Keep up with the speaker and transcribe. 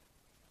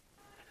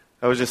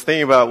I was just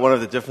thinking about one of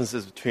the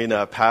differences between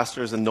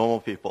pastors and normal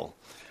people,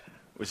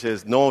 which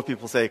is normal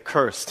people say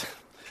cursed.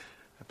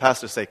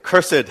 Pastors say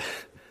cursed.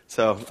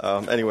 So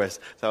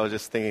anyways, so I was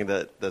just thinking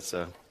that's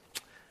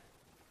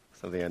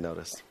something I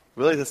noticed.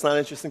 Really? That's not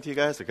interesting to you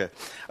guys? Okay.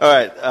 All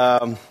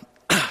right.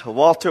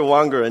 Walter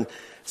Wangerin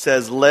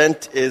says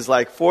Lent is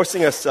like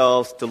forcing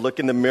ourselves to look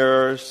in the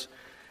mirrors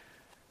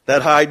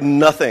that hide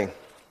nothing.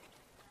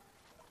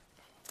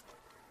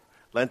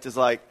 Lent is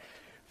like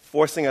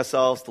forcing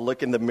ourselves to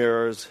look in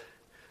mirrors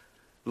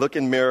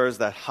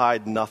that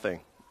hide nothing.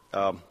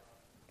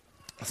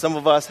 Some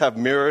of us have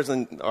mirrors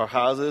in our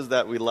houses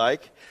that we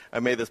like. I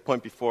made this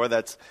point before.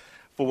 That's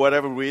for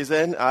whatever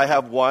reason. I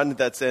have one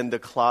that's in the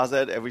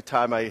closet. Every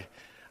time I'm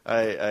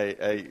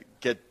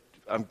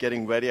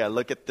getting ready, I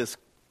look at this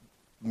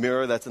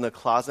mirror that's in the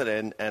closet,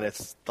 and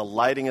the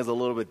lighting is a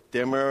little bit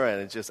dimmer,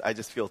 and I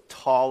just feel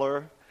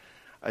taller.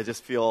 I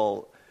just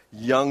feel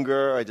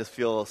younger. I just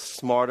feel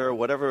smarter.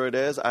 Whatever it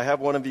is, I have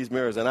one of these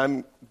mirrors, and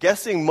I'm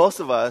guessing most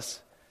of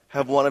us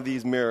have one of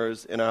these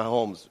mirrors in our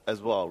homes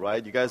as well,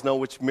 right? You guys know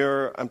which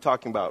mirror I'm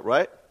talking about,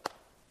 right?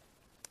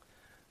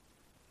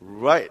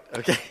 Right,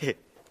 okay.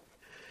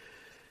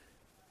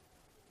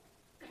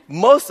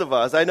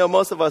 I know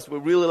most of us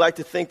would really like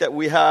to think that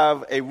we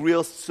have a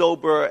real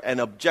sober and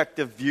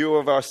objective view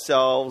of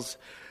ourselves.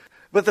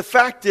 But the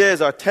fact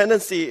is, our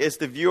tendency is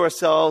to view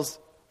ourselves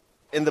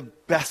in the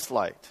best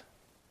light.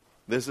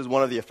 This is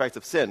one of the effects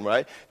of sin,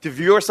 right? To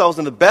view ourselves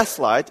in the best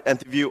light and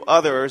to view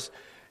others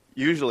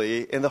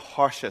usually in the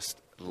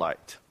harshest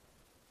light.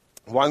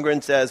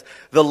 Wangerin says,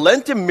 the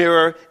Lenten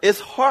mirror is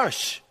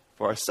harsh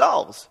for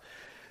ourselves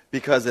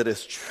because it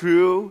is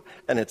true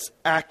and it's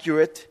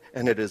accurate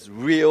and it is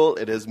real.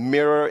 It is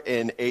mirror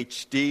in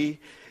HD.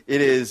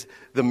 It is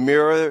the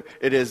mirror.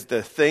 It is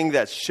the thing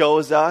that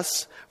shows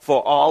us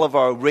for all of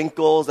our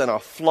wrinkles and our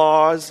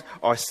flaws.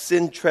 Our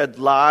sin-tread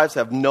lives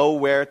have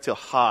nowhere to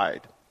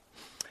hide.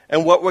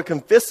 And what we're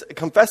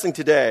confessing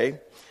today,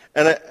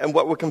 and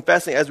what we're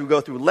confessing as we go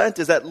through Lent,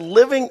 is that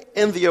living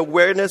in the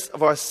awareness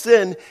of our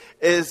sin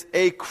is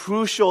a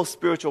crucial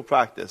spiritual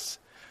practice.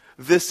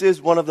 This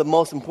is one of the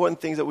most important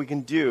things that we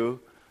can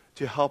do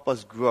to help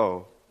us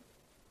grow.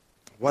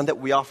 One that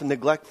we often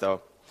neglect,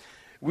 though.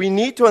 We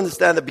need to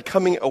understand that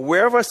becoming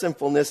aware of our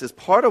sinfulness is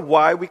part of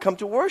why we come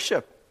to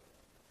worship.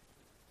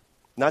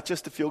 Not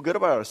just to feel good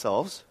about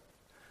ourselves,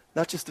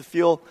 not just to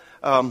feel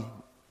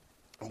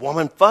warm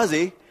and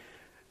fuzzy,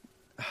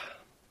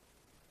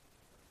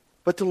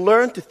 but to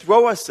learn to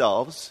throw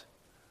ourselves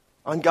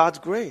on God's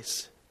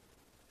grace.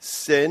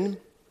 Sin,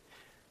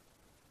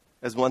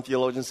 as one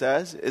theologian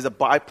says, is a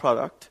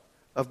byproduct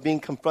of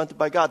being confronted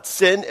by God.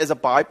 Sin is a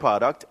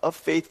byproduct of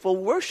faithful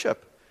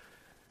worship.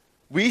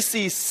 We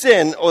see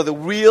sin, or the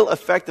real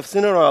effect of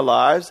sin in our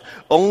lives,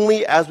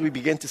 only as we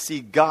begin to see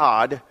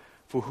God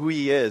for who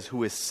He is,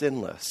 who is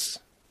sinless.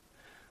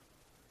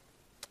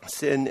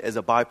 Sin is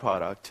a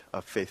byproduct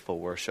of faithful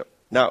worship.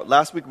 Now,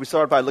 last week we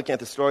started by looking at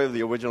the story of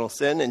the original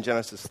sin in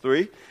Genesis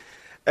 3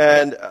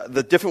 and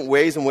the different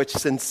ways in which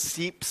sin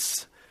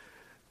seeps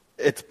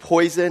its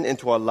poison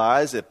into our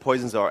lives. It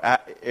poisons our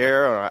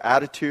air and our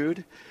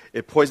attitude.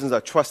 It poisons our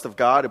trust of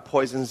God. It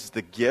poisons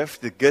the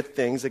gift, the good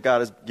things that God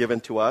has given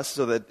to us,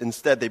 so that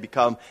instead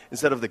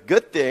of the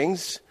good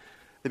things,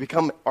 they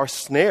become our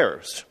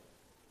snares.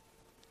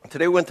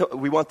 Today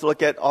we want to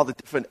look at all the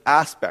different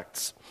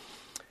aspects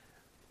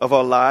of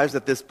our lives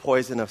that this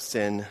poison of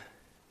sin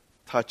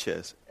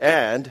touches.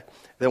 And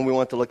then we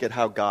want to look at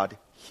how God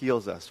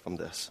heals us from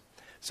this.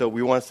 So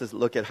we want to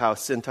look at how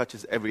sin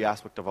touches every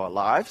aspect of our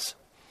lives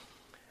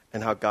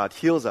and how God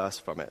heals us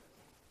from it.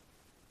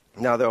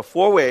 Now, there are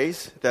 4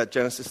 ways that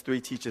Genesis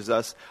 3 teaches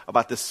us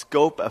about the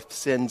scope of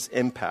sin's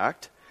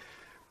impact.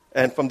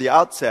 And from the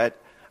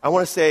outset, I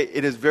want to say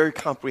it is very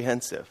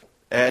comprehensive.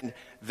 And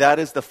that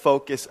is the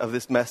focus of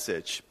this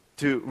message,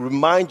 to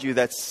remind you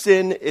that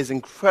sin is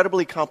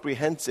incredibly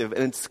comprehensive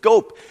in its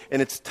scope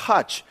and its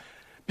touch,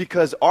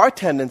 because our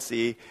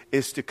tendency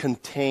is to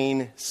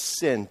contain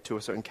sin to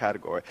a certain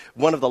category.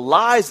 One of the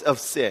lies of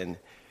sin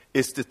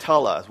is to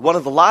tell us, one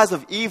of the lies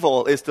of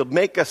evil is to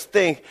make us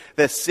think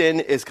that sin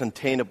is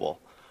containable.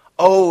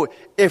 Oh,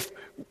 if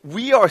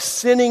we are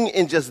sinning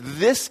in just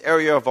this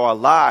area of our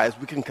lives,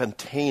 we can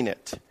contain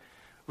it.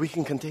 We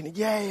can contain it.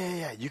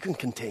 Yeah. You can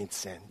contain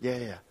sin.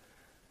 Yeah.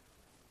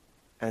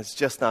 And it's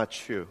just not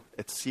true.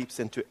 It seeps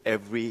into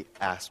every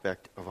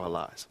aspect of our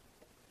lives.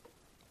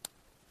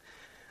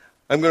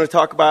 I'm going to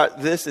talk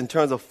about this in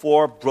terms of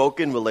 4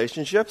 broken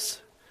relationships,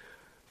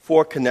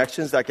 4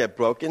 connections that get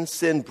broken.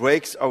 Sin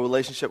breaks our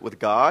relationship with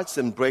God.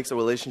 Sin breaks our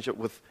relationship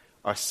with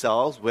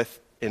ourselves,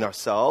 within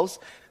ourselves.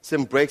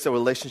 Sin breaks our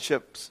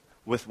relationships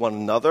with one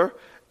another.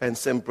 And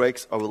sin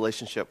breaks our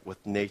relationship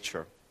with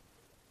nature.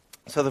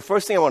 So the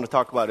first thing I want to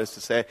talk about is to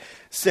say,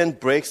 sin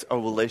breaks our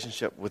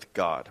relationship with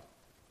God.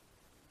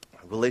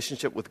 Our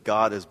relationship with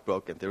God is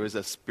broken. There is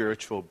a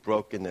spiritual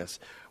brokenness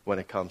when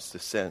it comes to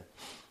sin.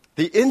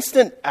 The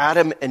instant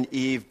Adam and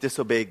Eve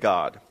disobey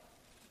God,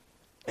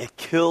 it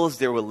kills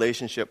their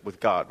relationship with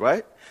God,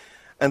 right?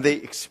 and they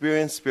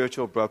experienced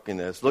spiritual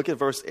brokenness. Look at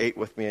verse 8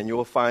 with me, and you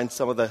will find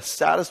some of the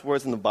saddest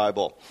words in the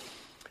Bible.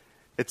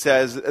 It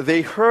says,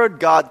 they heard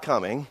God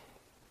coming,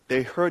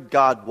 they heard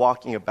God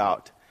walking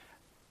about,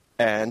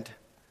 and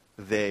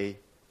they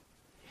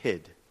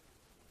hid.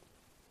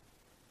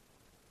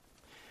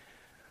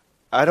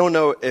 I don't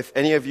know if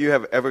any of you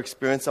have ever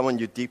experienced someone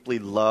you deeply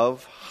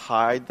love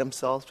hide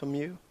themselves from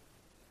you.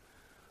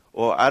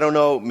 Or I don't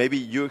know, maybe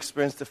you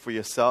experienced it for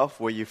yourself,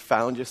 where you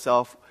found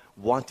yourself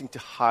wanting to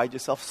hide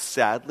yourself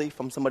sadly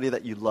from somebody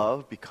that you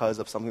love because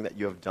of something that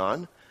you have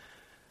done.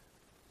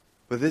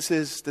 But this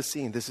is the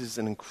scene. This is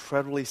an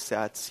incredibly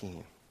sad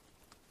scene.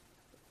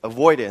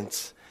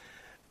 Avoidance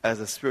as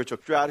a spiritual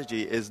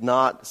strategy is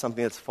not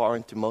something that's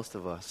foreign to most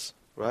of us,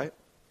 right?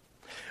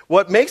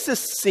 What makes this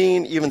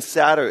scene even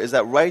sadder is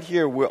that right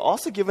here we're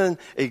also given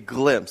a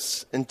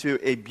glimpse into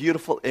a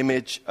beautiful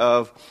image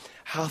of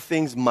how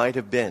things might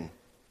have been.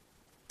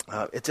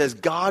 It says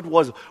God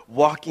was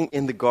walking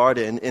in the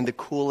garden in the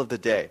cool of the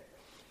day.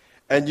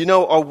 And you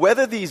know, our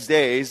weather these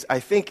days, I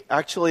think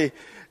actually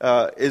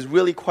is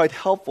really quite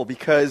helpful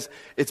because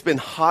it's been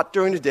hot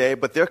during the day,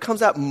 but there comes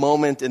that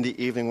moment in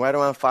the evening, right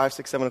around 5,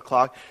 6, 7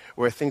 o'clock,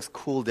 where things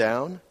cool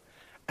down.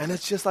 And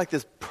it's just like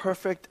this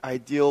perfect,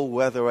 ideal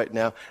weather right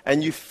now.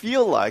 And you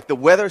feel like the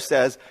weather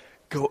says,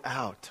 go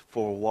out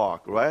for a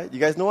walk, right? You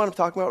guys know what I'm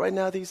talking about right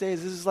now these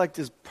days? This is like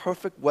this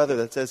perfect weather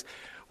that says,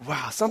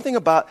 wow, something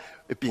about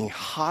it being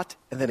hot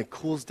and then it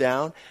cools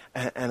down.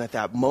 And at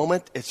that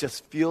moment, it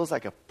just feels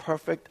like a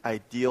perfect,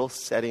 ideal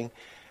setting.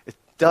 It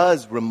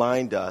does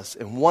remind us,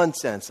 in one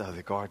sense, of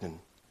the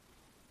garden.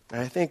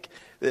 And I think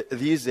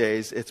these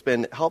days, it's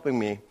been helping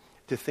me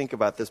to think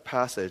about this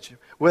passage,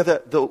 where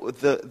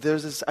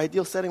there's this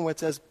ideal setting where it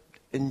says,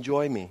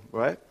 enjoy me,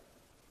 right?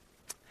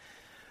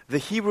 The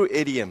Hebrew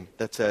idiom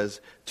that says,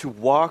 to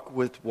walk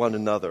with one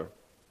another,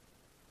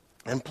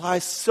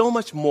 implies so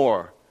much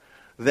more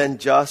than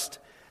just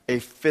a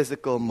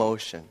physical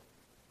motion.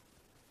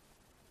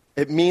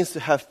 It means to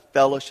have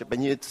fellowship,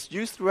 and it's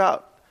used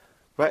throughout,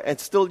 right? And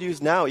it's still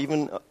used now,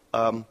 even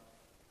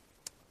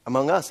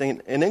among us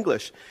in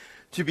English.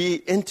 To be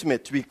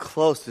intimate, to be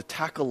close, to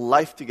tackle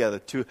life together,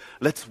 to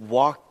let's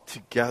walk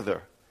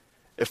together.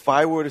 If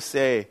I were to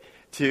say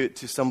to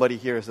somebody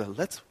here,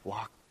 let's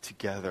walk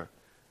together,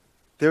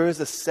 there is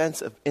a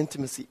sense of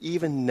intimacy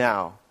even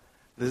now.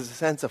 There's a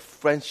sense of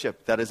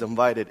friendship that is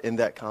invited in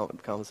that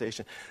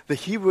conversation. The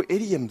Hebrew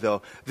idiom,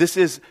 though, this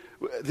is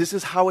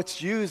how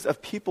it's used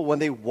of people when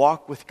they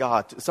walk with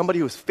God. Somebody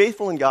who is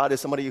faithful in God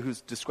is somebody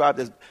who's described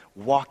as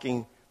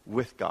walking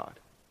with God,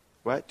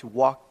 right? To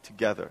walk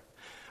together.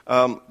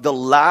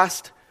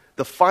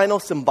 The final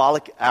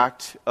symbolic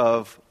act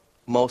of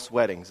most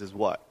weddings is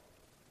what?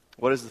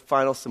 What is the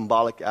final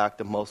symbolic act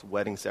of most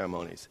wedding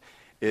ceremonies?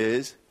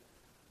 Is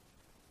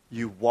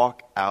you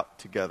walk out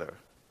together.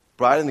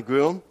 Bride and the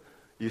groom,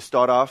 you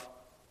start off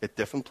at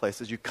different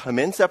places. You come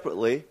in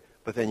separately,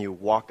 but then you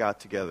walk out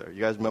together.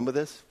 You guys remember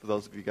this? For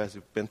those of you guys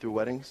who've been through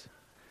weddings?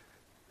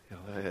 You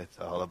know, it's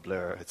all a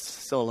blur. It's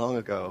so long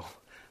ago.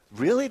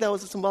 Really? That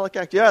was a symbolic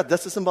act? Yeah,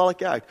 that's a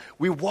symbolic act.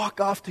 We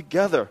walk off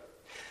together.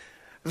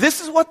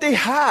 This is what they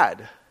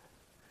had.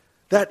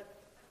 That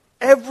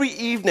every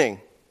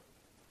evening,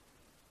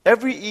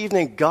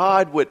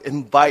 God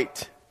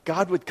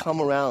would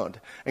come around,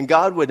 and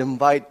God would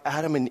invite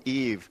Adam and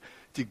Eve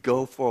to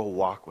go for a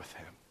walk with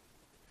him.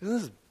 Isn't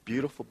this a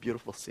beautiful,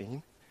 beautiful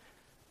scene?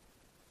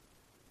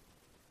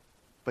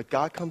 But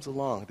God comes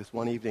along this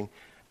one evening,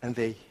 and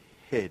they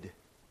hid.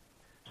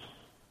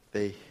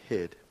 They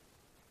hid.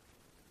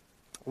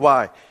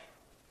 Why?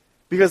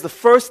 Because the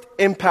first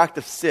impact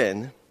of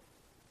sin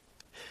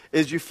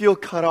is you feel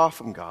cut off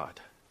from God.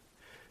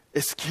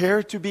 It's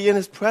scared to be in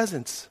his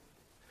presence.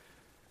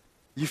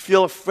 You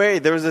feel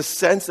afraid. There is a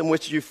sense in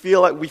which we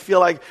feel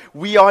like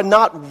we are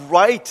not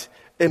right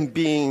in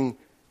being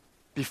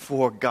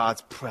before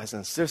God's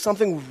presence. There's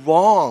something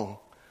wrong.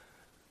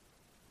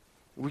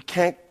 We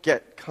can't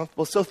get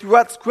comfortable. So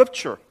throughout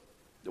Scripture,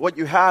 what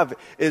you have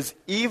is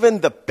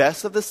even the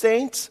best of the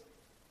saints,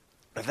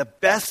 the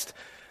best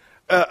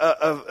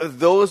of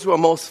those who are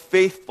most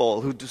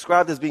faithful, who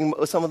described as being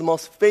some of the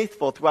most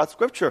faithful throughout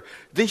Scripture,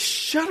 they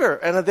shudder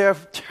and they're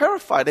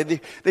terrified, and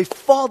they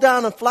fall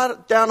down and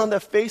flat down on their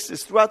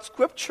faces throughout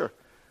Scripture.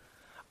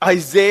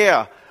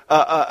 Isaiah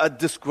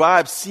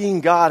describes seeing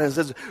God and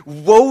says,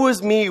 woe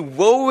is me,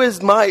 woe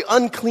is my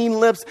unclean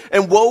lips,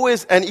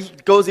 and he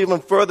goes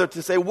even further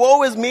to say,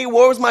 woe is me,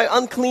 woe is my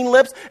unclean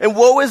lips, and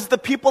woe is the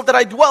people that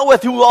I dwell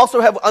with who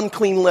also have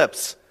unclean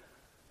lips.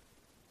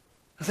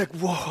 It's like,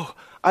 whoa.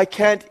 I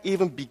can't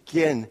even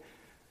begin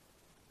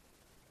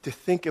to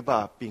think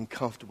about being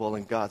comfortable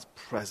in God's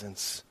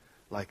presence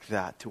like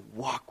that, to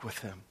walk with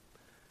him.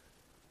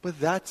 But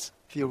that's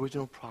the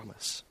original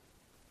promise.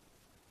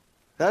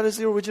 That is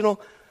the original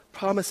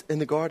promise in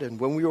the garden.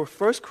 When we were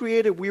first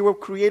created, we were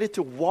created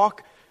to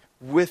walk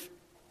with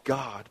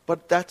God.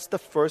 But that's the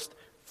first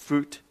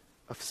fruit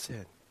of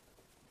sin.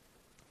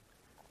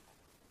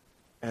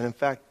 And in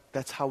fact,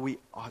 that's how we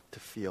ought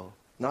to feel,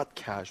 not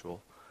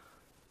casual.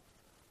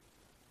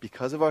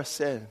 Because of our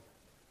sin,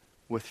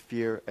 with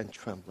fear and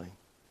trembling.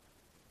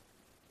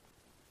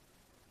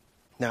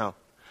 Now,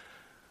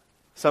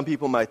 some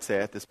people might say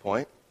at this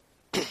point,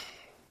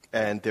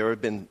 and there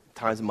have been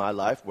times in my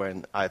life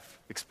when I've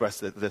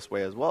expressed it this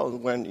way as well,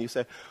 when you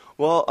say,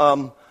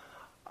 well,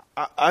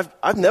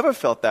 I've never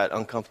felt that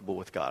uncomfortable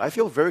with God. I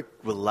feel very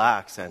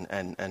relaxed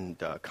and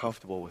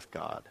comfortable with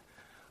God.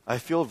 I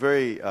feel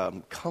very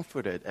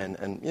comforted,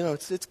 and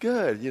it's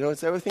good.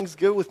 Everything's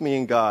good with me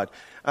and God.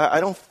 I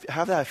don't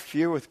have that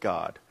fear with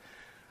God.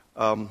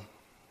 And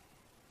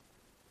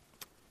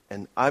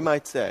I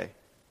might say,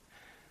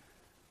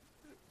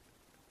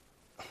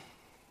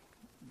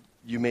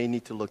 you may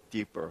need to look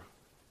deeper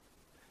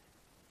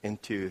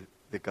into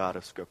the God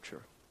of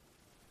Scripture.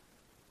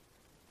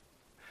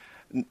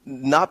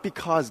 Not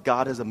because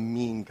God is a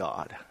mean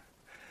God.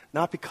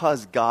 Not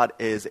because God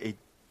is a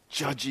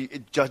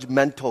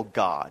judgmental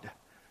God.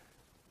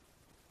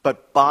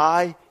 But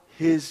by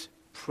His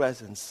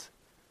presence,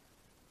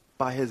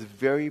 by His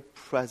very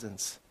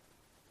presence,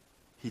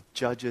 He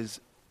judges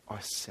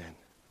our sin.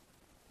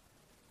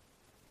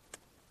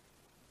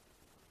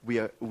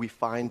 We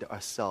find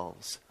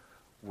ourselves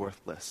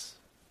worthless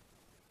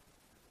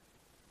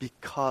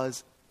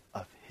because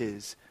of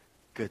His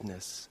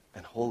goodness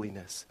and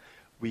holiness.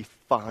 We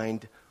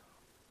find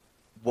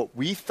what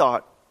we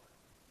thought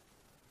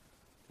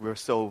we were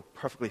so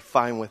perfectly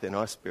fine with in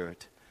our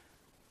spirit,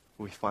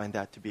 we find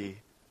that to be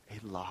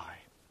a lie.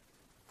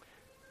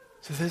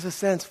 So there's a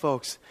sense,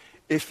 folks,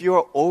 if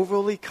you're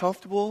overly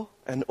comfortable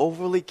and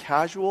overly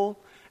casual,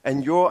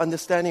 and your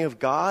understanding of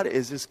God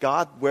is this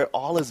God where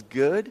all is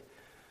good,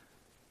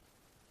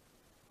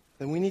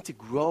 then we need to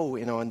grow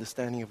in our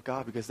understanding of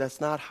God, because that's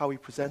not how He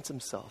presents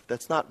Himself.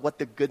 That's not what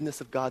the goodness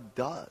of God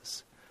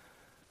does.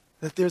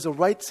 That there's a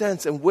right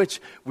sense in which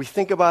we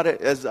think about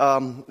it as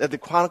the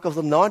Chronicles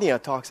of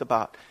Narnia talks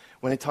about,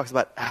 when it talks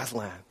about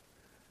Aslan.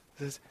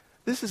 This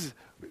is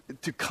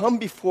to come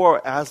before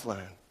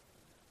Aslan,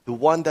 the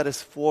one that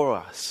is for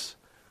us,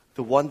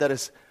 the one that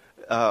is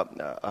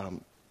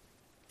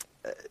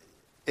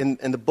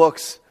in the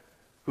books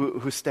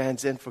who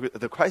stands in for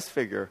the Christ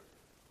figure,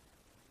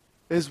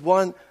 is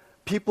one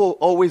people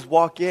always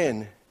walk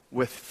in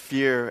with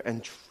fear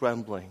and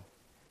trembling.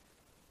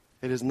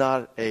 It is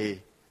not a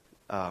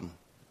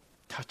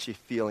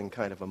touchy-feeling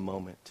kind of a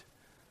moment,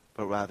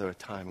 but rather a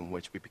time in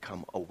which we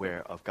become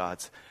aware of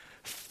God's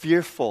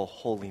fearful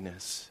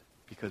holiness,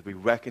 because we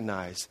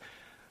recognize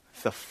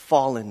the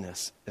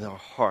fallenness in our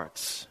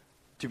hearts.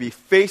 To be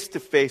face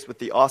to face with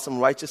the awesome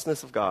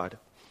righteousness of God.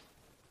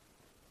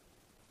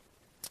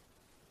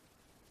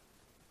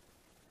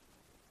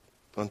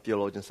 One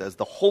theologian says,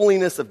 the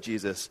holiness of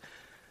Jesus,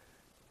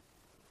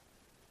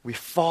 we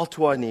fall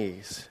to our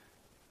knees.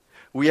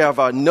 We have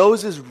our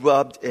noses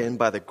rubbed in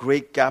by the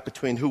great gap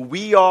between who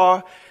we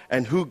are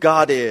and who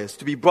God is,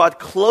 to be brought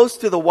close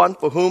to the one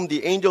for whom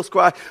the angels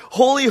cry,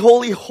 holy,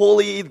 holy,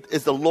 holy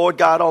is the Lord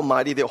God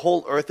Almighty. The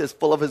whole earth is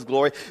full of His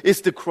glory, is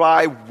to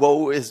cry,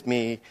 woe is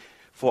me,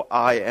 for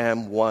I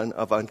am one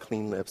of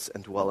unclean lips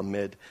and dwell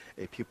amid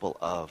a people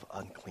of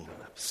unclean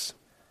lips.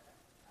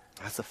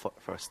 That's the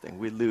first thing.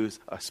 We lose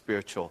our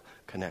spiritual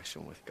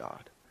connection with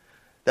God.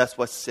 That's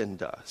what sin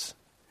does.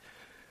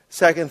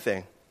 Second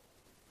thing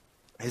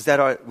is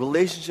that our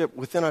relationship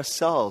within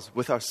ourselves,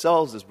 with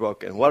ourselves, is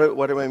broken.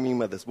 What do I mean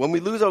by this? When we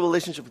lose our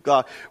relationship with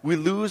God, we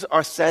lose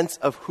our sense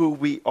of who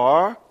we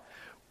are,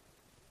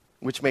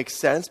 which makes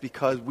sense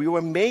because we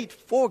were made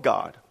for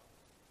God.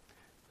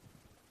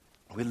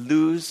 We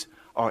lose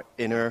our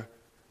inner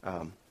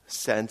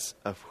sense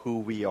of who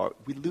we are.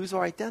 We lose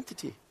our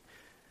identity.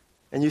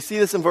 And you see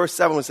this in verse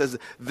 7 when it says,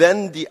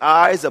 then the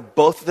eyes of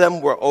both of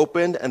them were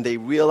opened and they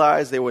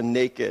realized they were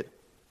naked.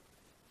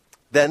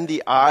 Then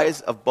the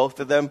eyes of both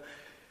of them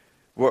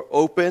were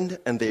opened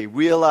and they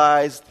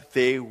realized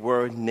they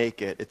were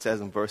naked. It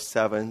says in verse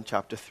 7,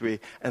 chapter 3.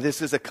 And this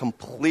is a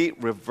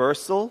complete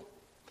reversal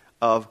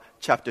of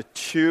chapter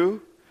 2,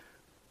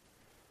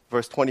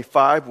 verse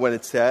 25, when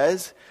it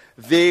says,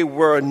 they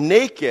were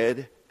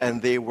naked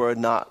and they were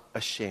not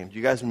ashamed.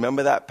 You guys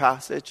remember that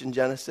passage in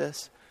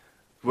Genesis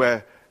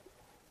where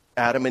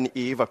Adam and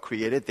Eve are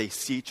created, they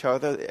see each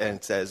other, and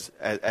it says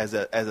as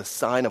a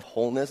sign of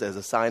wholeness, as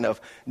a sign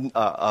of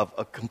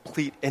a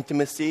complete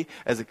intimacy,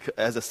 as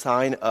a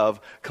sign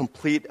of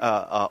complete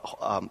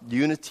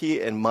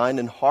unity in mind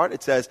and heart.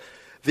 It says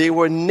they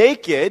were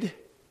naked,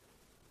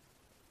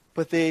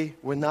 but they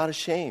were not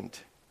ashamed.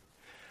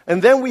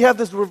 And then we have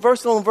this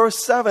reversal in verse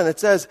 7.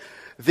 It says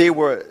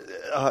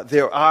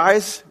their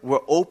eyes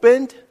were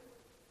opened,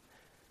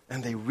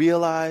 and they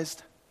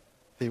realized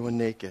they were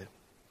naked.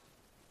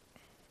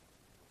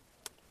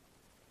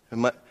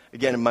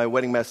 Again, in my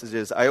wedding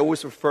messages, I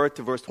always refer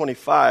to verse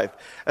 25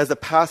 as a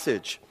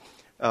passage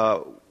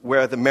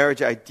where the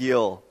marriage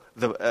ideal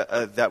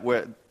that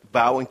we're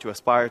vowing to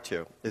aspire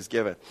to is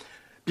given.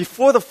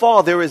 Before the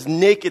fall, there is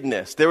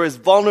nakedness, there is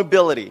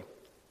vulnerability.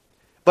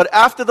 But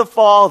after the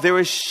fall, there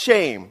is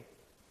shame.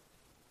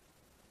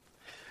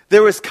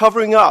 There is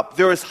covering up,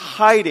 there is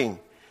hiding.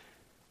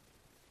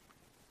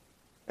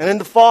 And in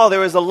the fall,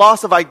 there is a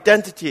loss of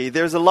identity,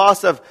 there's a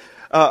loss of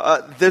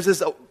There's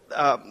this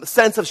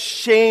sense of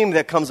shame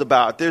that comes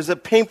about. There's a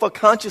painful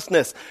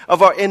consciousness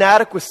of our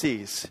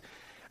inadequacies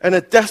and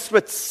a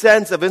desperate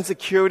sense of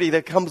insecurity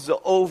that comes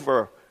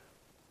over.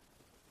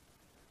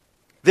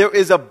 There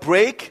is a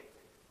break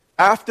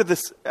after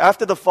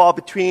the fall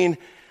between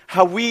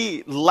how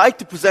we like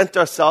to present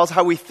ourselves,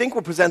 how we think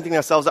we're presenting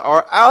ourselves,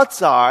 our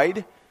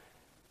outside,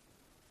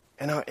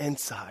 and our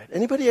inside.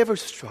 Anybody ever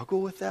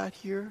struggle with that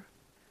here?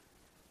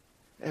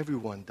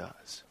 Everyone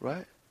does,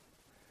 right?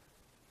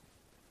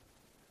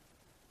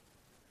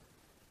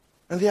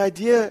 And the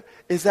idea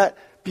is that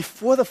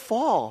before the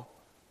fall,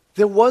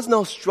 there was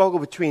no struggle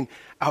between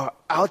our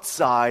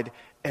outside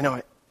and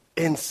our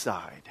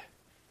inside.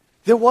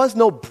 There was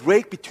no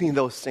break between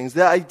those things.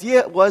 The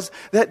idea was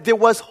that there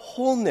was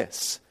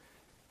wholeness.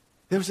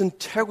 There was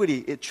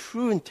integrity,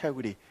 true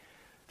integrity.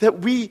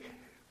 That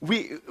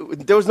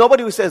there was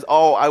nobody who says,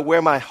 "Oh, I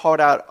wear my heart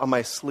out on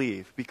my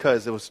sleeve,"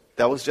 because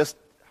that was just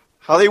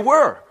how they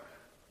were.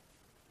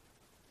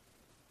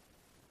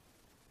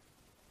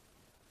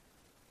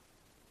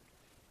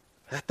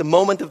 At the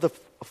moment of the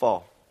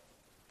fall,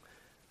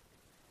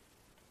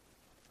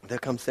 there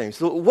comes shame.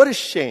 So what is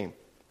shame?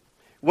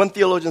 One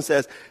theologian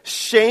says,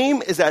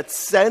 shame is that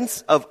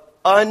sense of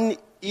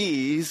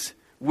unease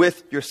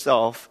with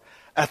yourself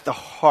at the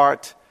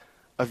heart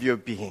of your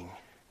being.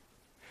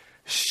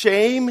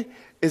 Shame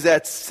is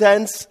that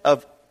sense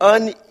of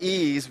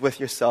unease with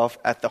yourself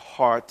at the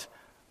heart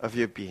of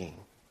your being.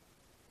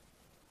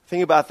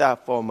 Think about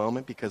that for a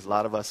moment, because a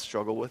lot of us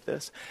struggle with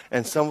this.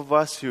 And some of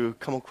us who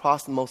come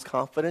across the most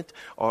confident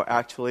are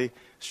actually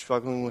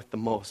struggling with the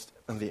most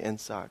on the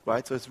inside,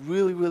 right? So it's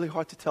really, really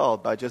hard to tell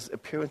by just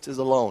appearances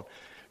alone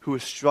who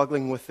is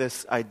struggling with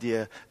this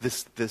idea,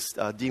 this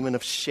demon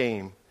of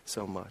shame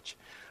so much.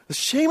 The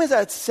shame is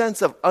that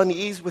sense of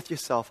unease with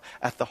yourself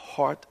at the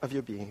heart of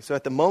your being. So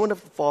at the moment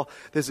of the fall,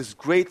 there's this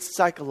great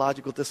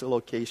psychological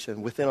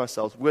dislocation within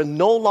ourselves. We're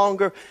no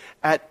longer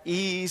at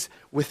ease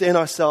within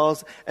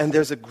ourselves, and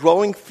there's a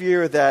growing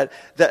fear that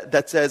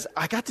says,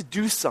 I got to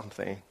do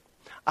something.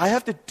 I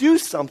have to do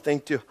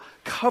something to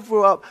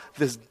cover up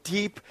this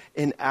deep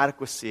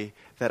inadequacy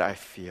that I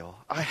feel.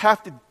 I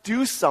have to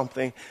do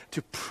something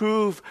to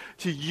prove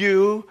to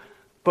you,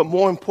 but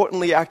more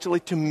importantly, actually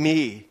to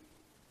me,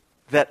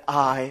 that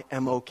I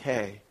am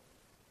okay.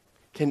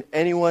 Can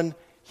anyone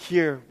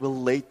here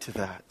relate to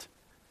that?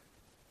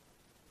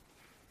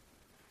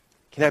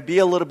 Can I be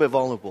a little bit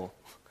vulnerable?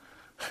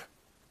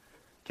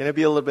 Can I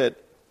be a little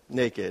bit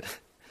naked?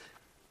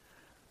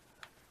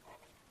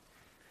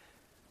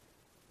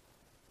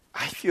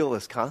 I feel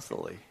this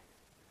constantly.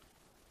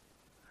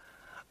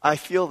 I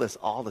feel this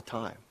all the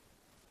time.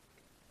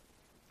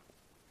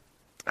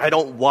 I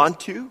don't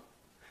want to,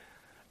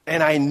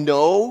 and I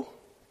know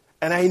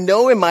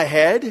in my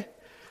head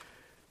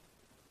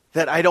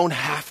that I don't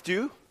have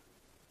to,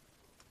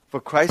 for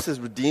Christ has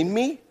redeemed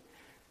me.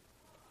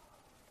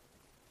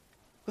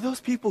 But those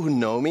people who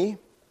know me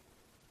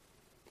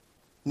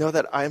know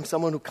that I am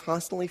someone who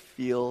constantly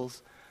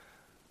feels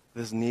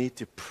this need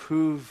to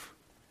prove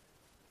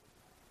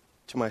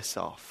to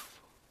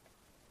myself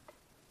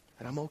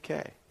that I'm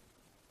okay.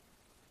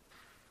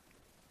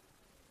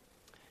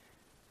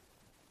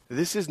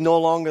 This is no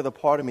longer the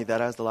part of me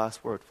that has the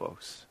last word,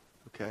 folks.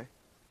 Okay?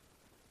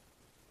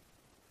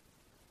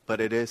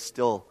 But it is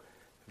still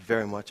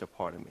very much a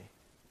part of me.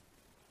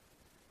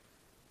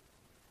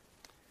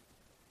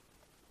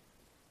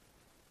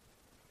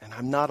 And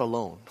I'm not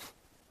alone.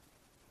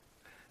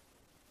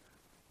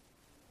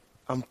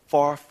 I'm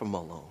far from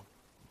alone,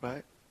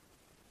 right?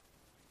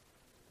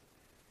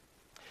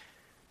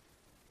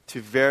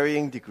 To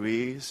varying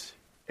degrees,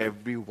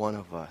 every one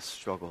of us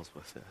struggles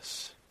with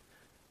this.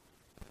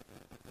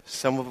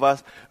 Some of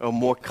us are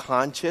more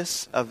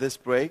conscious of this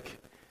break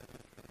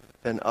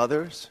than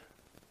others.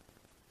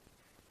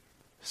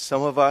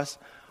 Some of us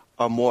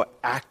are more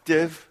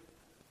active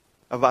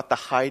about the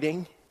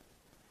hiding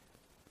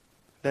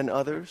than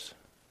others.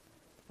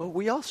 But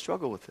we all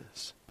struggle with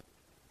this.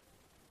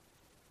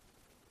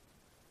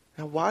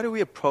 Now, why do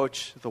we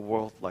approach the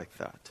world like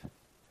that?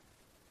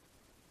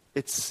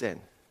 It's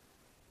sin.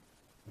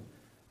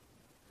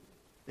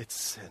 It's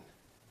sin.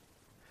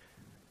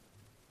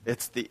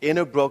 It's the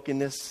inner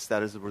brokenness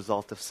that is a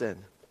result of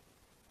sin.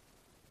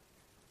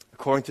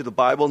 According to the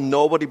Bible,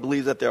 nobody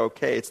believes that they're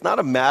okay. It's not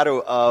a matter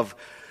of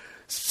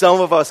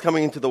some of us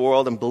coming into the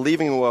world and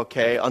believing we're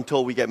okay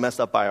until we get messed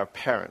up by our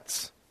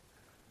parents.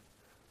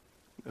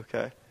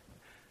 Okay?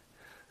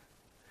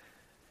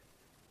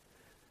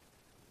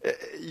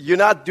 You're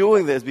not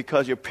doing this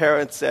because your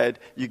parents said,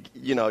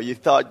 you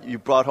thought you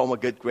brought home a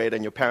good grade,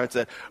 and your parents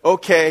said,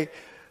 okay,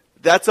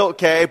 that's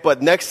okay,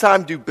 but next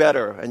time do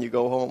better. And you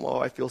go home, oh,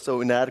 I feel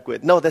so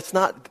inadequate. No, that's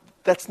not,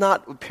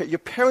 your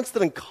parents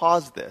didn't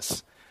cause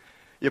this.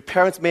 Your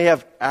parents may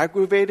have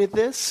aggravated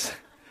this,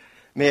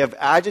 may have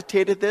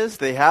agitated this.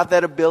 They have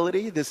that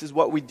ability. This is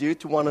what we do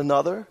to one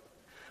another.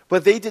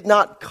 But they did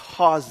not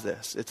cause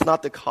this. It's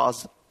not the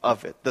cause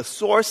of it. The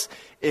source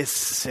is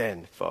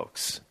sin,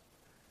 folks.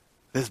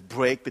 This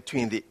break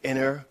between the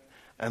inner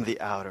and the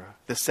outer.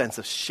 The sense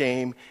of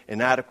shame,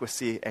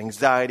 inadequacy,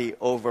 anxiety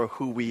over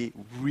who we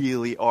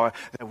really are,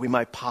 that we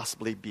might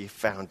possibly be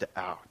found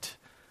out.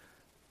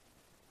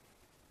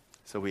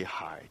 So we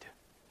hide.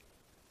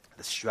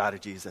 The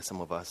strategies that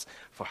some of us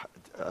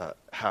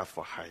have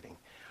for hiding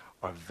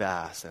are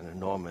vast and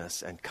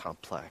enormous and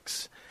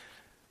complex.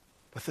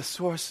 But the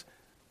source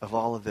of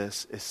all of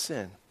this is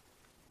sin.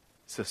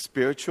 It's a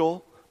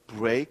spiritual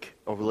break,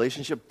 a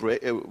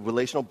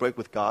relational break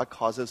with God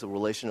causes a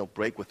relational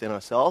break within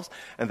ourselves.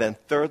 And then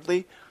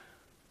thirdly,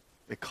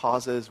 it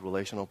causes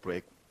relational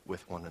break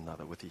with one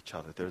another, with each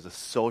other. There's a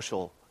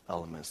social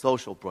element,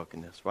 social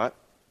brokenness, right?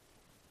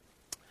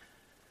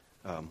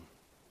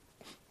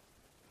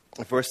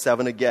 Verse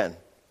 7 again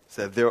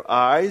said, their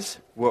eyes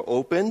were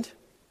opened.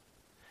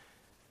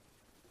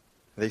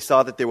 They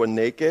saw that they were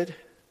naked,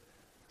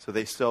 so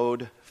they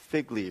sewed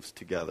fig leaves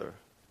together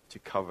to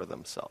cover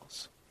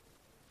themselves.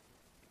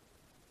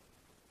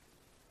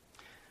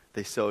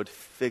 They sewed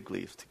fig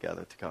leaves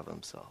together to cover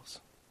themselves.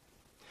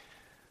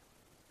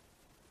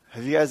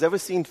 Have you guys ever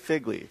seen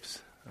fig leaves?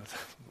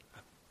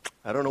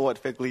 I don't know what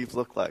fig leaves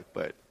look like,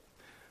 but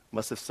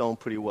must have sewn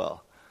pretty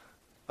well.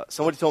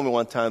 Somebody told me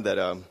one time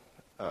that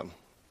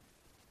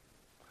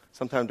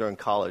sometime during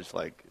college,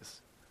 like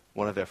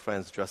one of their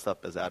friends dressed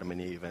up as Adam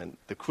and Eve, and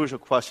the crucial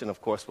question,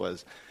 of course,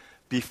 was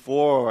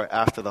before or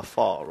after the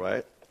fall,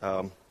 right?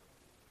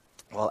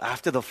 Well,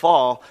 after the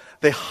fall,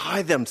 they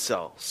hide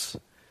themselves.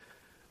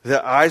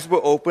 Their eyes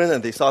were open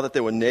and they saw that they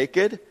were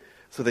naked,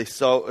 so they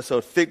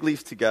sewed fig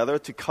leaves together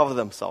to cover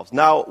themselves.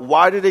 Now,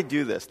 why do they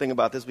do this? Think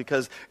about this,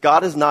 because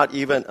God is not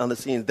even on the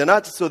scene. They're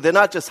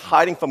not just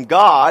hiding from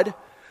God,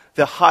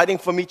 they're hiding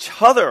from each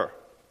other.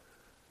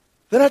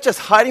 They're not just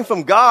hiding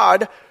from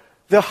God,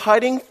 they're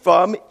hiding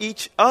from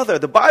each other.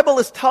 The Bible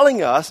is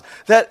telling us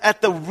that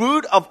at the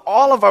root of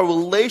all of our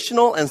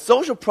relational and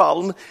social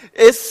problems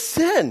is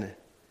sin.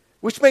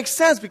 Which makes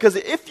sense, because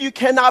if you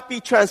cannot be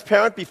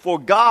transparent before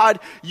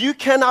God, you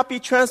cannot be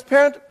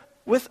transparent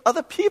with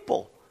other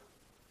people.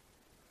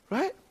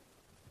 Right?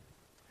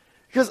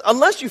 Because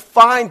unless you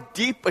find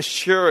deep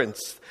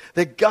assurance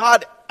that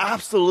God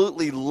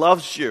absolutely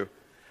loves you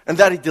and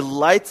that He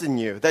delights in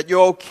you, that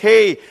you're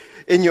okay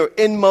in your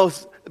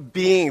inmost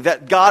being,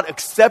 that God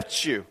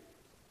accepts you,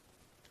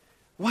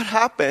 what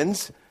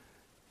happens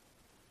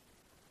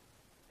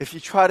if you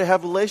try to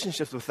have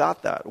relationships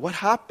without that? What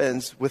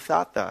happens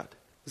without that?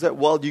 Is that,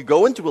 well, you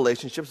go into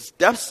relationships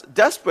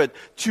desperate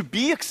to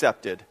be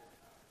accepted.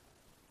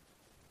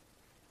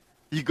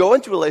 You go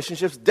into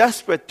relationships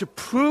desperate to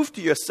prove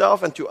to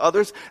yourself and to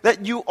others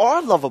that you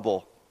are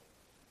lovable.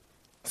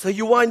 So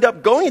you wind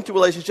up going into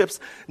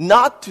relationships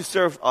not to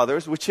serve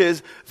others, which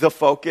is the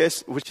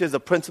focus, which is a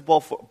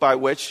principle by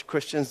which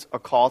Christians are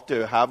called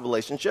to have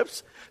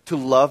relationships, to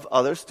love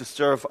others, to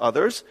serve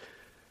others.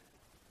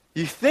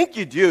 You think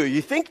you do.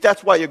 You think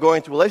that's why you're going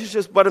into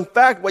relationships, but in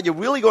fact, what you're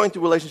really going to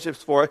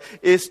relationships for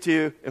is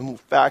to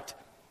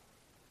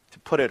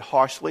put it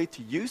harshly,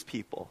 to use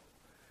people,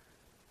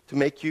 to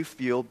make you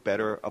feel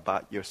better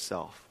about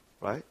yourself,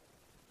 right?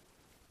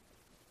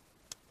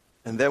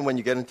 And then when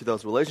you get into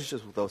those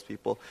relationships with those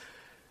people,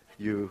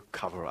 you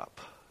cover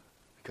up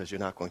because you're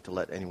not going to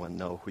let anyone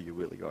know who you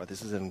really are.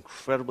 This is an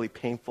incredibly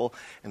painful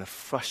and a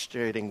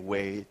frustrating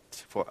way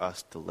for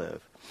us to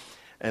live.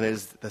 And it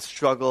is the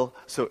struggle,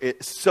 so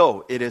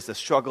it is the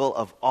struggle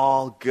of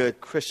all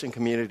good Christian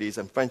communities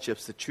and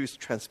friendships to choose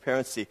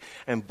transparency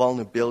and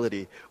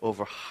vulnerability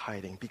over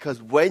hiding. Because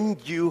when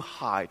you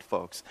hide,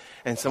 folks,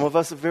 and some of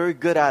us are very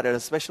good at it,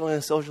 especially in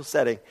a social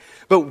setting,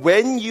 but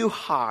when you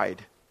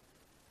hide,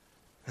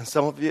 and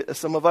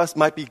some of us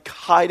might be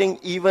hiding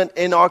even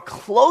in our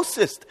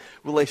closest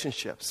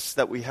relationships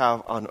that we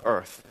have on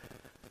earth.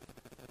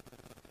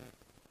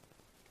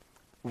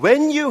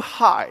 When you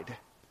hide,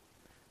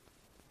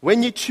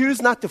 when you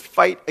choose not to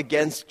fight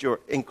against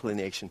your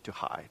inclination to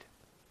hide,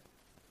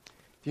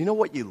 do you know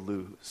what you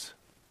lose?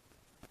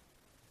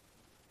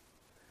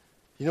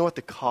 You know what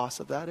the cost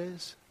of that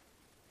is?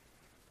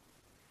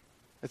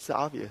 It's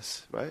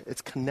obvious, right?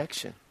 It's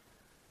connection.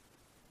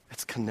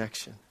 It's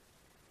connection.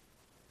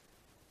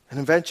 And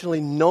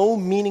eventually, no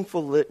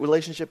meaningful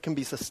relationship can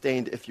be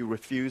sustained if you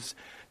refuse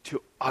to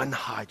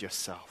unhide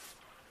yourself.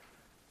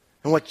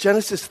 And what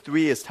Genesis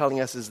 3 is telling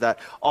us is that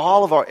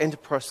all of our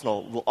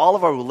interpersonal, all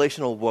of our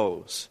relational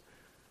woes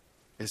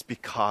is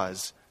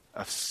because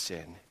of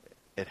sin.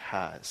 It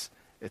has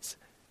its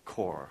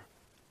core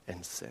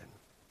in sin.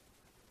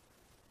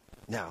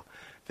 Now,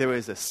 there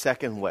is a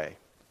second way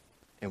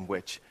in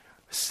which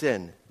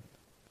sin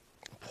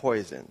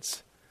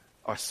poisons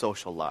our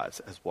social lives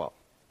as well.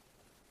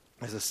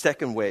 There's a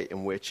second way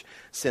in which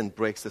sin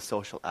breaks the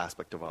social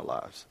aspect of our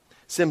lives.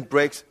 Sin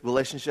breaks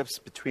relationships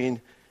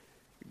between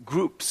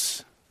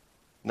groups,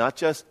 not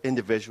just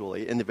individual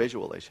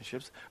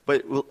relationships,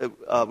 but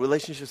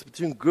relationships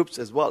between groups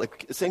as well.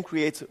 Sin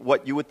creates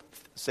what you would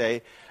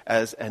say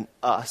as an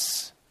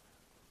us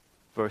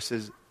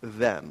versus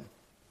them.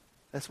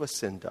 That's what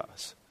sin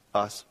does,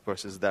 us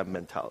versus them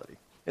mentality,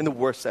 in the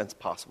worst sense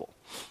possible.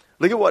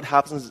 Look at what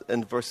happens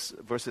in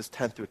verses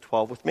 10 through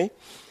 12 with me.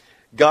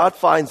 God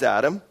finds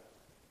Adam,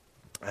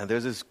 and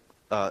there's this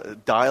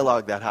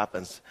dialogue that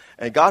happens.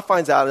 And God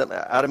finds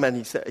Adam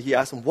and he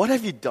asks him, what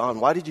have you done?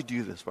 Why did you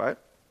do this, right?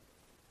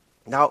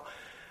 Now,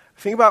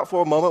 think about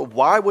for a moment,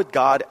 why would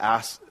God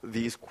ask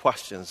these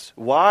questions?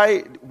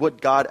 Why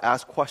would God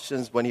ask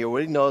questions when he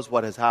already knows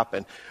what has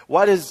happened?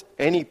 Why does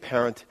any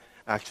parent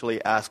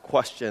actually ask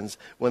questions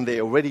when they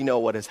already know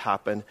what has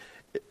happened?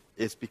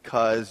 It's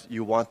because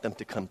you want them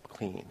to come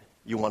clean.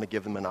 You want to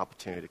give them an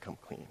opportunity to come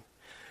clean.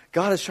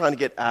 God is trying to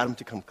get Adam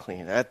to come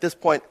clean. And at this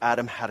point,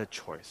 Adam had a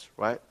choice,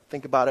 right?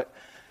 Think about it.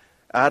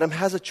 Adam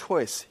has a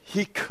choice.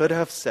 He could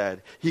have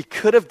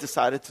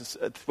decided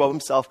to throw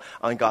himself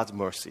on God's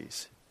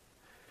mercies.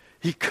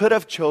 He could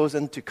have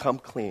chosen to come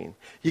clean.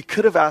 He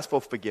could have asked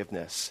for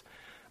forgiveness,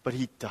 but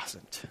he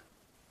doesn't.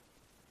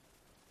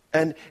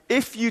 And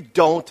if you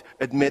don't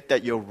admit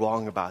that you're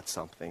wrong about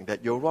something,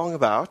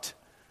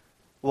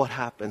 what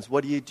happens?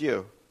 What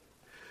do?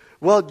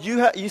 Well,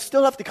 you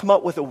still have to come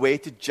up with a way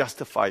to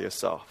justify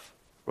yourself,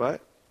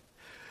 right?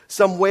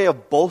 Some way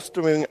of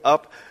bolstering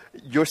up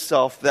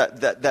yourself,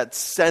 that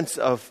sense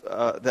of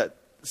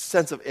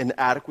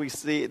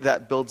inadequacy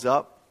that builds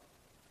up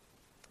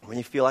when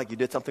you feel like you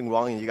did something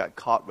wrong and you got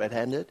caught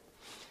red-handed.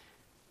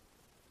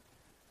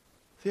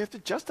 So you have to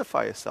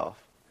justify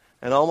yourself.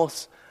 And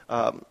almost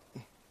one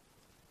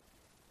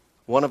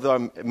of our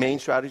main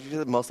strategies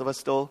that most of us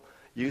still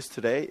use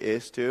today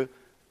is to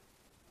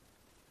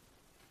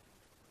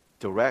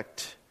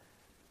direct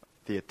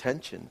the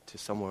attention to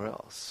somewhere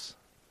else,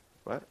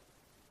 right?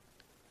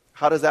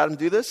 How does Adam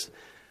do this?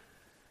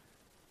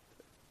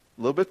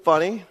 A little bit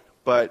funny,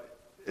 but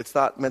it's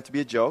not meant to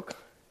be a joke.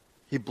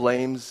 He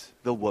blames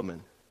the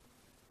woman,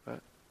 right?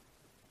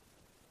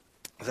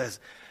 It says,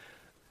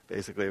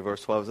 basically,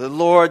 verse 12 says,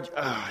 Lord,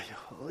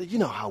 you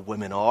know how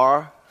women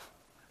are.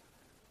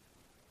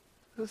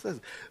 It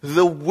says,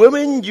 the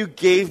woman you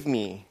gave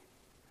me,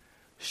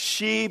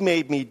 she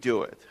made me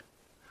do it.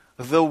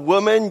 The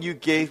woman you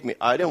gave me,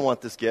 I didn't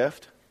want this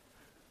gift.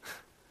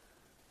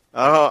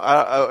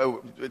 I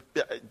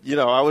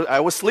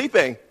was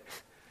sleeping.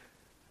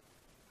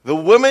 The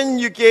woman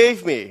you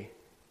gave me.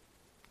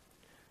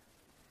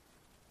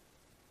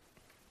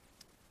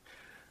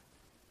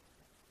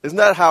 Isn't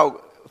that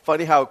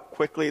funny how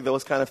quickly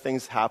those kind of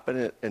things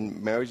happen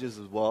in marriages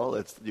as well?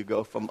 You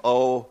go from,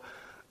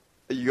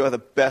 you're the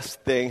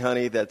best thing,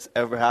 honey, that's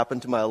ever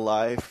happened to my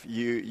life.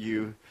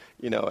 You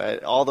know,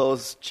 all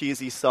those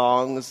cheesy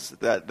songs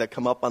that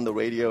come up on the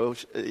radio,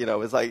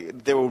 it's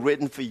like they were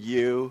written for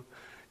you,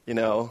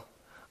 I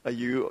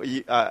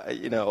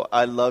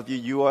love you.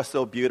 You are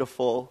so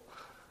beautiful.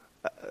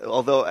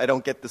 Although I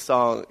don't get the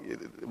song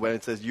when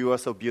it says you are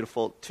so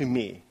beautiful to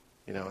me,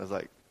 it's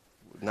like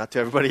not to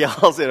everybody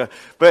else,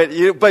 But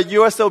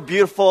you are so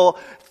beautiful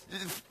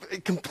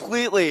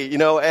completely,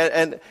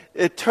 and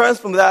it turns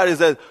from that and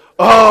says,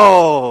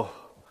 oh.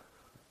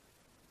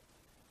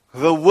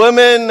 The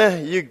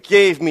woman you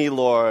gave me,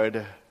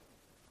 Lord.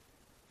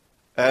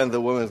 And the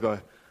woman's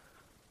going,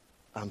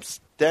 I'm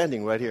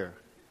standing right here.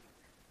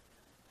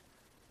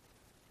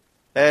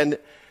 And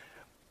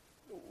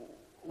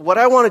what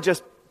I want to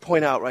just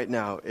point out right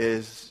now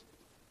is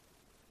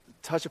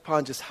touch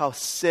upon just how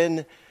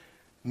sin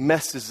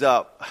messes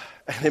up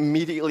and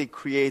immediately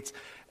creates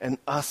an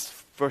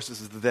us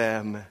versus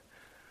them.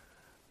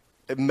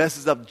 It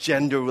messes up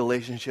gender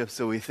relationships,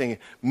 so we think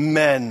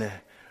men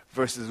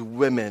versus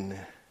women.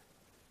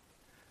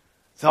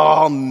 So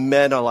all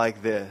men are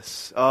like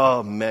this.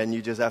 Oh, men,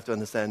 you just have to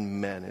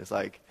understand men. It's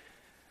like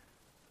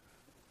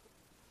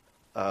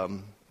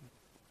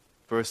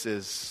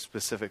versus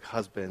specific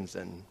husbands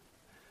and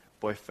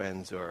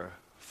boyfriends or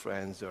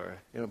friends or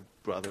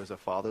brothers or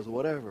fathers or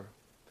whatever.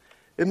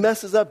 It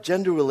messes up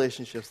gender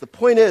relationships. The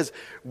point is,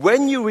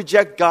 when you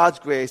reject God's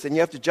grace and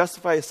you have to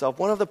justify yourself,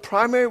 one of the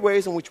primary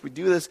ways in which we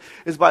do this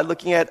is by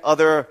looking at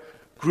other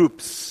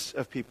groups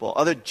of people,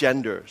 other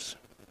genders,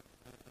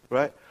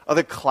 right?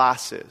 Other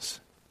classes.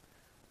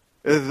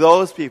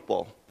 Those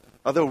people,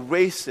 other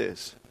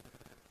races,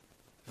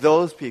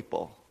 those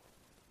people,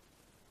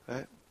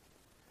 right?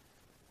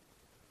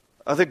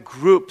 Other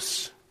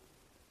groups.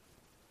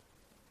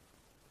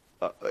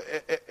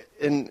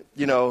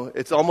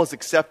 It's almost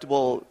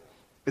acceptable.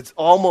 It's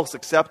almost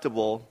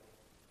acceptable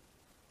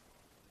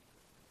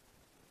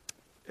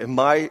in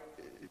my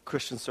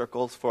Christian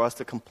circles for us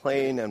to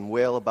complain and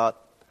wail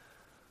about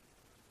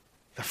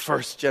the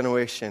first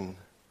generation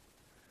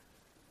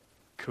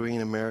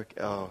Korean American,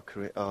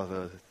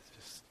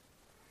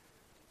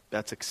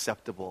 that's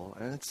acceptable.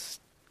 And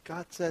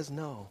God says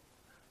no.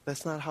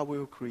 That's not how we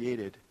were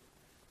created.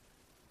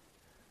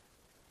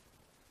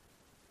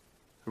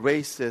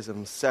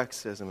 Racism,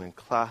 sexism, and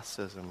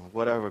classism,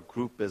 whatever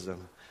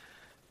groupism,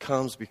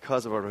 comes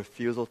because of our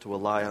refusal to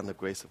rely on the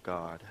grace of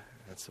God.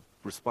 It's a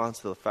response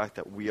to the fact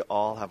that we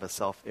all have a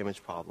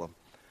self-image problem,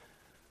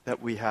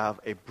 that we have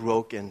a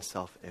broken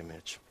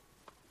self-image.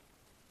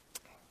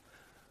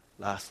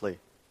 Lastly,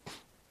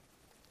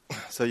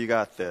 so you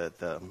got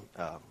the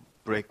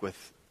break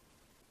with,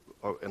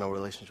 or in our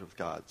relationship with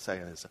God.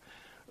 Second is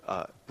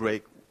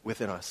break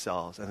within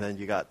ourselves. And then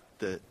you got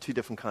the two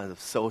different kinds of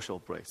social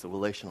breaks, the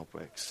relational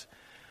breaks.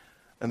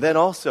 And then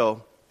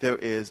also, there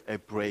is a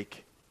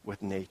break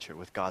with nature,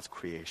 with God's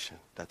creation.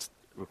 That's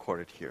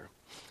recorded here.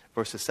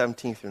 Verses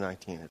 17 through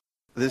 19.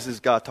 This is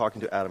God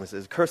talking to Adam. It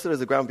says, "Cursed is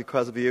the ground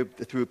because of you.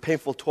 Through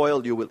painful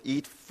toil you will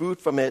eat food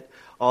from it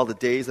all the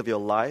days of your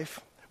life."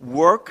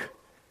 Work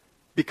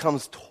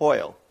becomes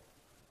toil.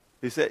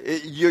 You say,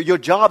 your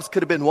jobs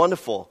could have been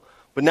wonderful,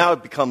 but now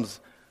it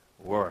becomes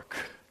work,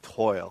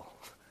 toil,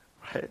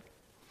 right?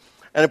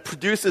 And it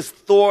produces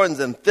thorns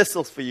and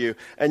thistles for you,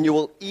 and you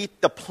will eat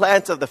the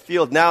plants of the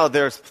field. Now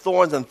there's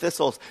thorns and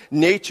thistles.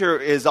 Nature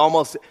is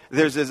almost,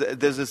 there's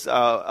this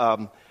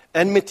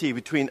enmity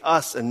between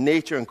us and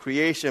nature and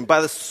creation.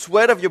 By the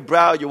sweat of your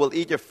brow you will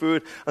eat your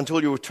food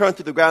until you return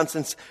to the ground,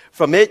 since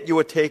from it you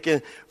were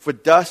taken. For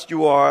dust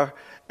you are,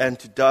 and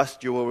to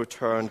dust you will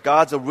return.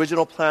 God's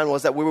original plan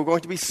was that we were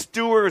going to be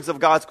stewards of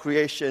God's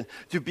creation,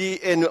 to be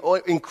in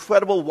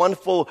incredible,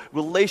 wonderful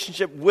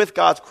relationship with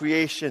God's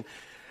creation.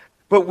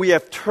 But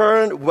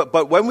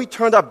when we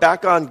turned our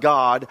back on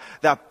God,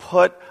 that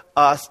put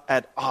us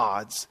at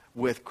odds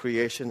with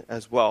creation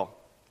as well.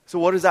 So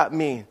what does that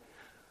mean?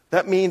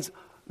 That means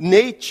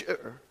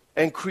nature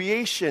and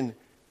creation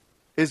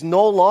is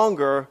no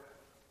longer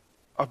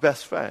our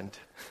best friend.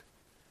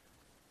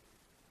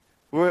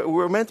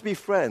 We're meant to be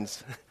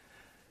friends.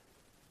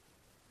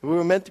 We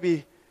were meant to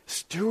be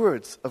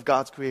stewards of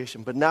God's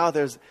creation, but now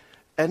there's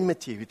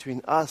enmity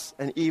between us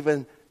and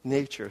even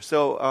nature.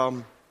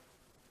 So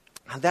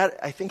that,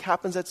 I think,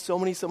 happens at so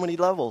many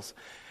levels.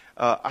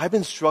 I've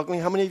been struggling.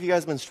 How many of you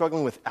guys have been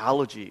struggling with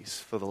allergies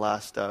for the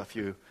last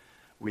few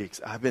weeks?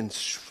 I've been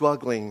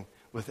struggling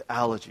with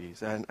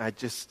allergies, and I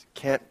just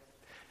can't,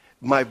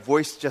 my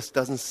voice just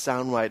doesn't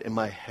sound right in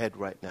my head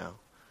right now.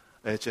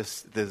 It's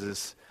just,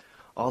 there's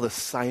all the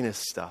sinus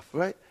stuff,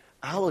 right?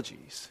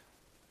 Allergies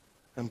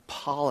and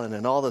pollen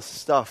and all the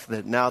stuff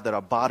that now that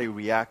our body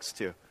reacts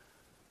to.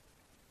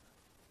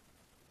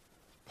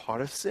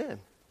 Part of sin.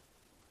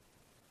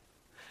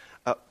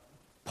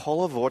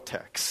 Polar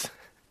vortex.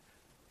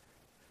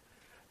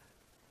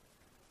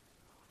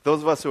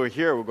 Those of us who are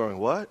here were going,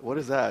 what? What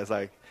is that? It's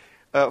like,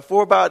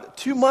 for about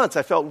 2 months,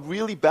 I felt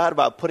really bad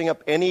about putting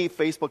up any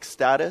Facebook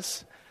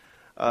status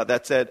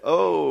that said,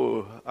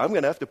 oh, I'm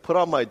going to have to put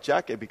on my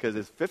jacket because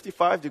it's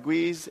 55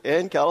 degrees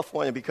in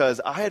California, because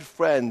I had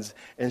friends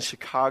in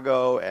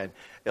Chicago and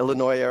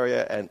Illinois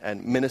area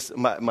and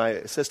Minnesota.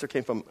 My sister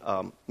came from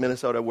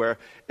Minnesota, where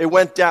it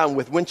went down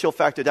with wind chill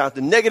factor down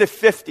to negative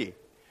 50.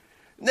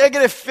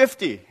 Negative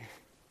 50.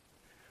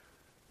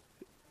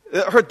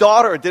 Her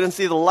daughter didn't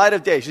see the light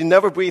of day. She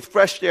never breathed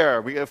fresh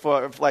air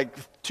for like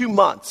 2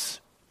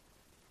 months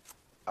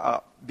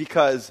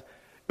because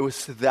it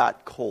was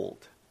that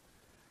cold.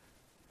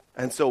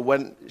 And so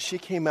when she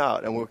came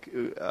out and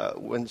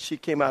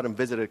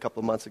visited a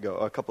couple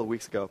of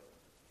weeks ago,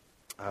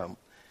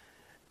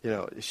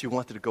 she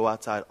wanted to go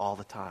outside all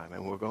the time,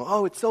 and we're going,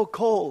 oh, it's so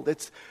cold.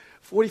 It's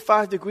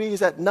 45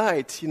 degrees at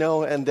night,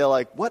 and they're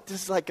like, what?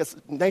 This is like a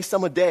nice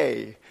summer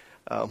day.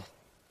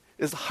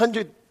 There's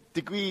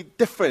 100-degree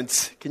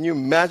difference. Can you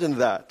imagine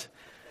that?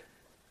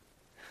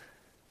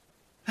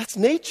 That's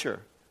nature.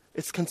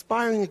 It's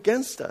conspiring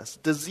against us.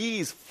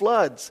 Disease,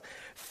 floods,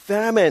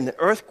 famine,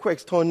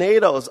 earthquakes,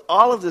 tornadoes,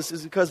 all of this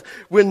is because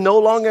we're no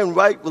longer in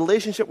right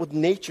relationship with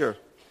nature.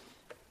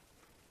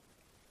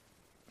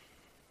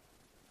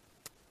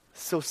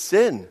 So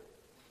sin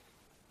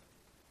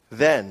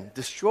then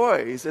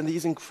destroys in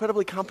these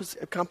incredibly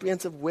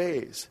comprehensive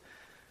ways.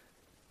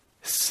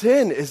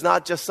 Sin is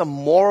not just some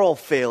moral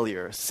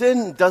failure.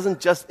 Sin doesn't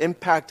just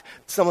impact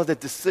some of the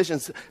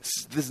decisions,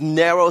 this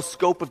narrow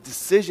scope of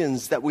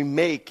decisions that we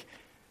make,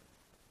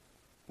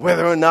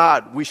 whether or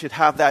not we should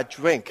have that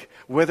drink,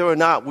 whether or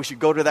not we should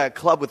go to that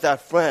club with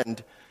that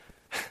friend.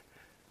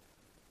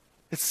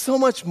 It's so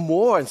much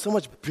more and so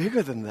much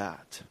bigger than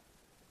that.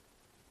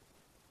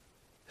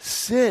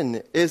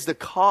 Sin is the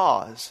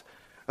cause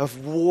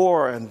of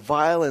war and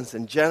violence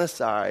and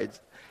genocide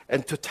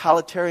and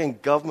totalitarian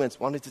governments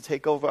wanting to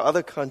take over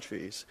other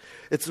countries.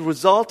 It's a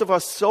result of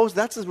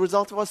that's a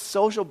result of our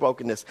social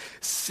brokenness.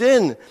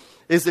 Sin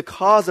is the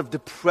cause of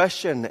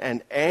depression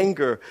and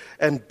anger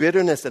and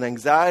bitterness and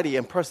anxiety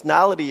and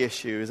personality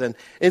issues and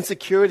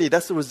insecurity.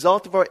 That's the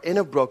result of our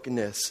inner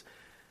brokenness.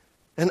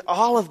 And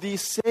all of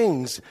these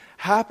things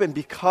happen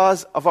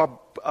because of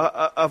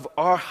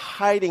our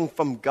hiding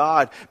from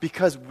God,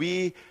 because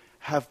we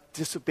have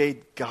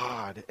disobeyed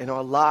God in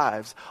our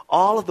lives.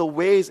 All of the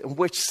ways in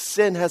which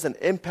sin has an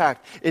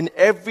impact in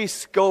every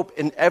scope,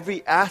 in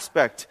every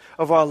aspect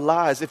of our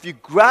lives. If you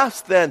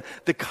grasp then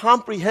the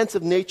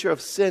comprehensive nature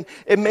of sin,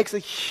 it makes a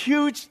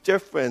huge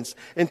difference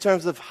in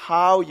terms of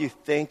how you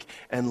think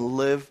and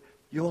live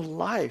your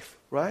life,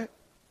 right?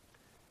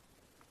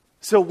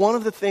 So one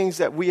of the things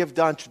that we have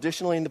done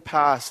traditionally in the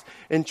past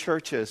in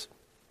churches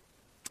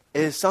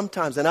is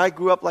sometimes, and I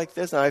grew up like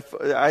this, and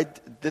I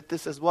did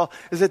this as well,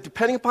 is that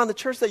depending upon the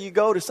church that you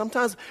go to,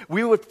 sometimes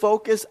we would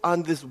focus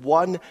on this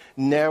one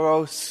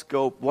narrow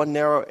scope, one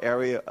narrow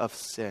area of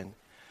sin.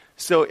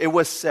 So it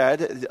was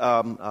said,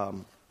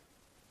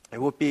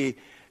 it would be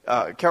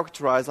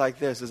characterized like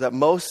this, is that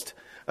most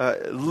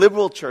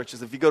liberal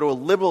churches, if you go to a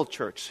liberal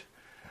church,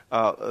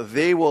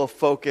 they will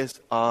focus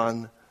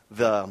on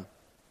the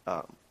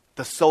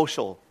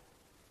social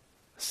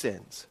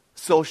sins,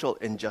 social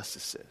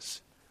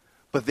injustices.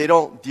 But they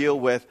don't deal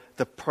with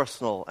the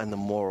personal and the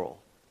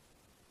moral,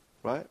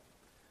 right?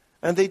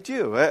 And they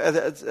do.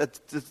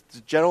 The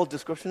general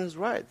description is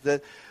right,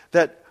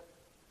 that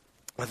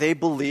they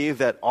believe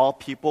that all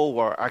people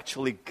were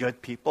actually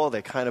good people.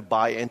 They kind of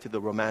buy into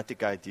the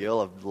romantic ideal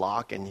of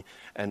Locke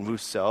and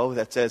Rousseau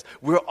that says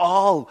we're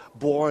all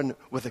born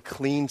with a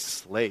clean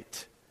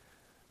slate.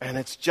 And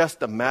it's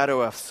just a matter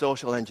of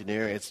social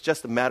engineering. It's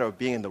just a matter of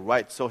being in the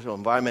right social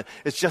environment.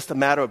 It's just a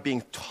matter of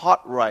being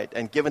taught right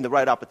and given the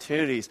right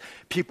opportunities.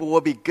 People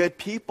will be good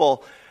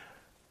people.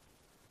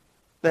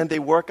 Then they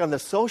work on the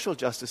social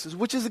justices,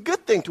 which is a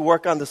good thing to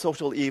work on the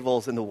social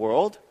evils in the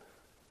world.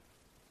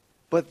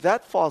 But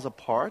that falls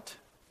apart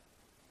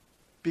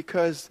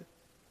because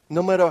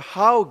no matter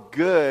how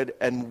good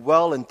and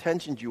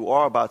well-intentioned you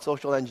are about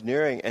social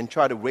engineering and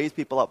try to raise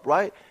people up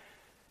right,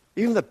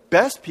 even the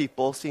best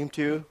people seem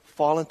to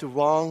fall into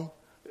wrong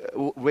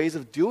ways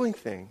of doing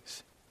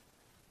things.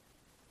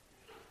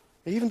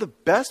 Even the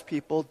best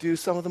people do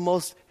some of the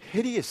most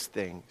hideous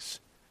things.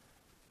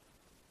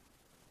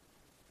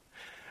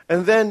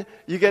 And then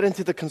you get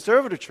into the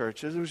conservative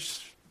churches, which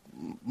is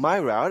my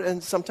route,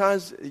 and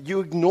sometimes you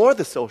ignore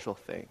the social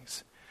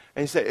things.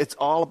 And you say, it's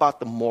all about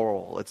the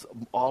moral. It's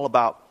all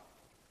about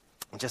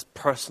just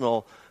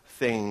personal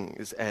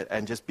things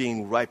and just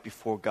being right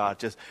before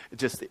God. You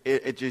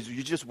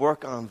just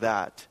work on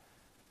that.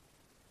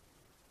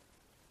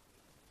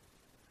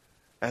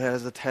 And it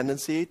has a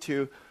tendency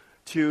to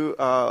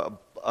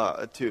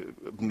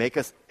make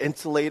us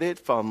insulated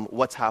from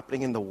what's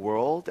happening in the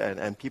world.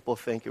 And people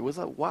think it was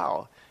like,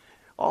 wow,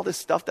 all this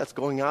stuff that's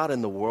going on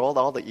in the world,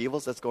 all the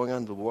evils that's going on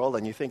in the world,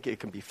 and you think it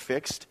can be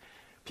fixed.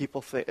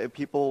 People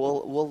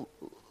will.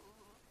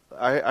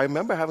 I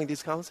remember having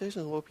these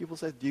conversations where people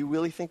said, do you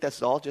really think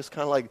that's all just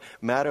kind of like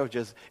matter of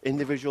just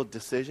individual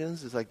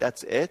decisions? It's like,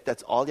 that's it?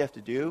 That's all you have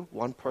to do?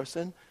 One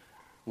person,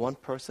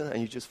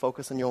 and you just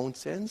focus on your own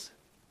sins?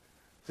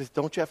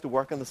 Don't you have to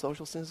work on the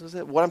social sins?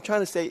 What I'm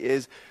trying to say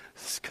is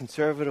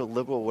conservative,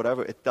 liberal,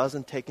 whatever, it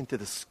doesn't take into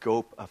the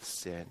scope of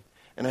sin.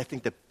 And I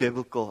think the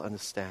biblical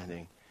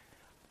understanding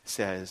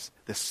says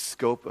the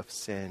scope of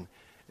sin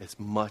is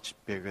much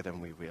bigger than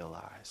we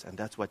realize. And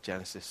that's what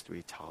Genesis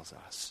 3 tells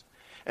us.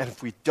 And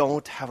if we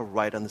don't have a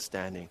right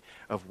understanding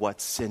of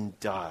what sin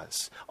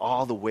does,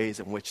 all the ways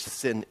in which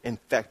sin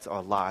infects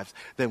our lives,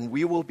 then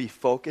we will be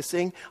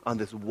focusing on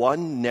this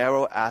one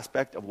narrow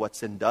aspect of what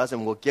sin does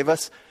and will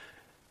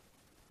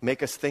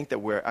make us think that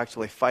we're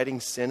actually fighting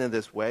sin in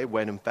this way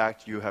when in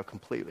fact you have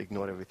completely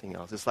ignored everything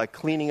else. It's like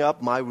cleaning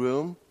up my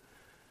room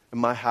in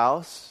my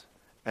house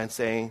and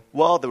saying,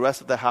 well, the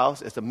rest of the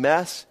house is a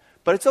mess,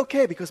 but it's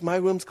okay because my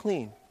room's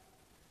clean.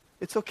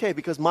 It's okay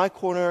because my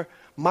corner,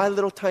 my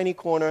little tiny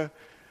corner,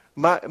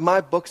 my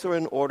books are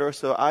in order,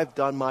 so I've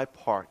done my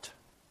part.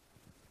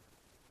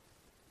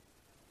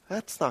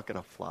 That's not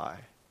going to fly.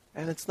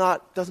 And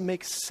doesn't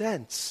make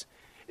sense.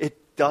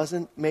 It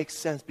doesn't make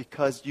sense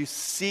because you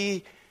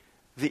see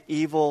the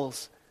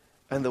evils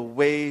and the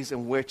ways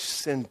in which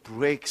sin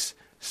breaks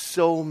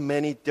so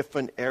many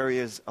different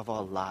areas of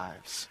our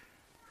lives.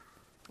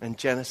 And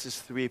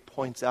Genesis 3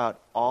 points out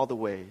all the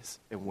ways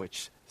in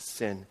which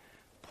sin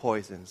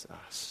poisons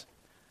us.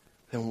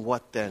 Then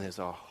what then is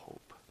our hope?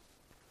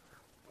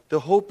 The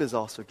hope is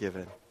also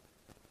given.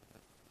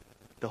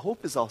 The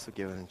hope is also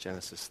given in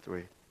Genesis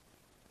 3.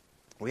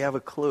 We have a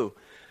clue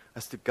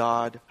as to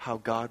how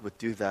God would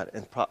do that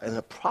in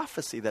a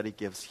prophecy that he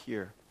gives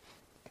here.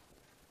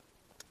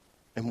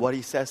 And what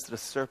he says to the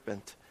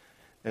serpent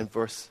in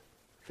verse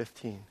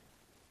 15.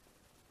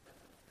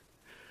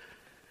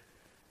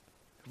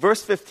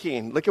 Verse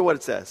 15, look at what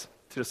it says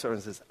to the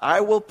serpent. It says,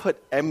 I will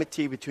put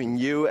enmity between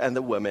you and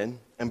the woman,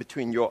 and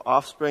between your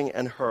offspring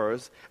and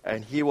hers,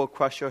 and he will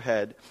crush your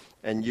head,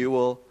 and you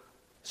will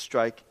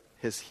strike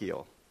his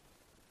heel.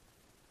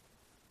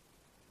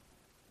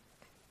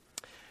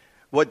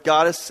 What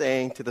God is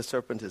saying to the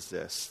serpent is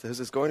this.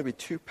 There's going to be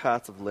two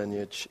paths of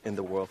lineage in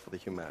the world for the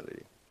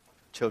humanity.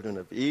 Children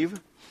of Eve,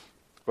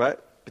 right?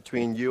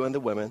 Between you and the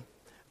women,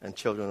 and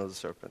children of the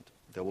serpent.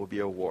 There will be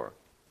a war.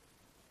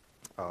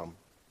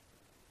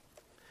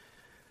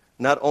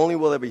 Not only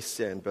will there be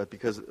sin, but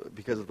because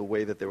of the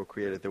way that they were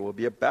created, there will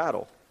be a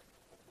battle.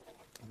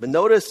 But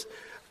notice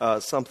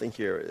something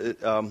here.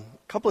 A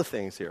couple of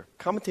things here.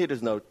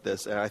 Commentators note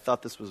this, and I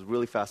thought this was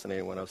really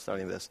fascinating when I was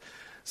studying this.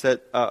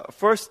 Said,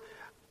 first,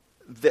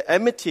 the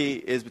enmity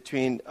is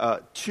between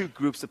two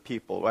groups of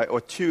people, right?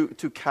 Or two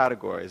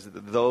categories.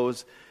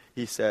 Those,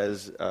 he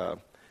says,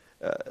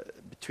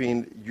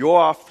 between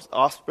your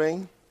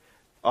offspring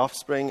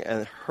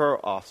and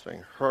her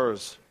offspring.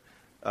 Hers,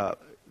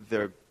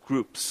 they're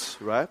groups,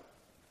 right?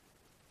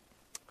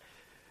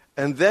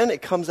 And then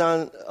it comes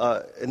on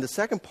in the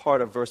second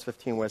part of verse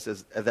 15 where it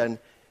says, and then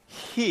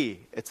he,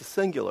 it's a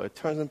singular, it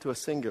turns into a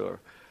singular.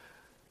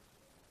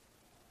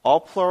 all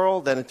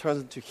plural, then it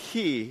turns into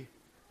he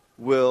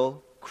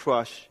will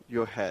crush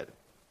your head.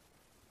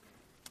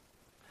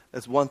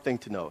 That's one thing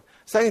to note.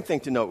 Second thing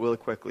to note really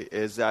quickly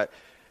is that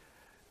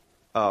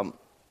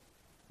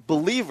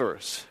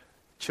believers,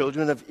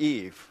 children of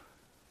Eve,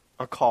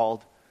 are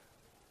called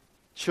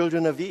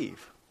children of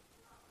Eve,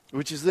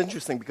 which is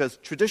interesting because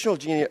traditional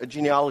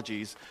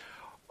genealogies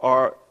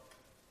are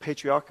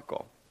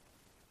patriarchal.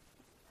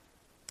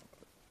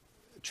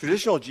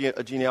 Traditional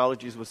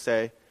genealogies would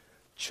say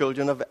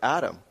children of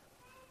Adam.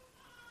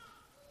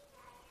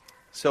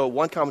 So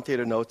one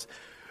commentator notes,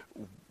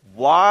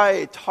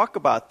 why talk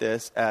about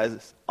this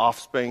as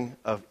offspring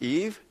of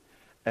Eve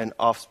and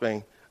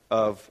offspring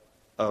of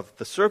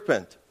the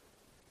serpent?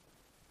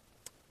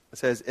 It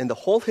says, in the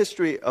whole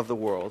history of the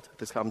world,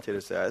 this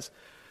commentator says,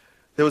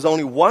 there was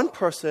only one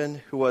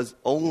person who was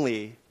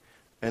only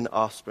an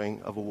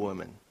offspring of a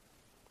woman.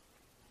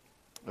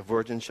 A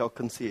virgin shall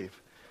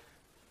conceive,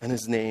 and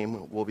his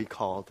name will be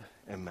called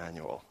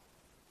Emmanuel.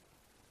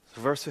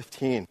 So verse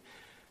 15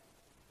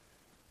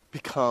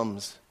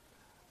 becomes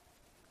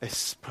a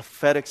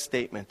prophetic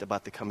statement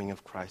about the coming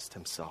of Christ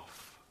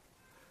himself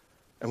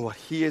and what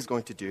he is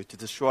going to do to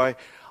destroy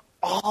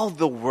all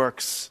the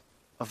works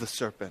of the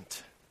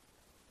serpent,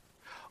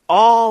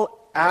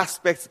 all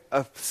aspects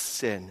of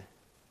sin.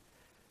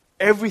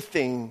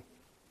 Everything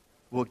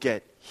will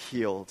get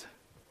healed.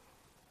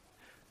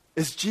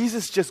 Is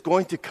Jesus just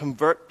going to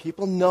convert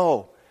people?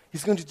 No.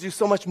 He's going to do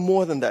so much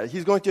more than that.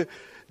 He's going to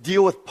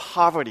deal with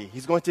poverty.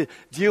 He's going to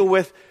deal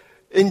with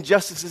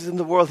injustices in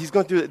the world. He's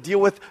going to deal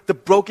with the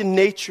broken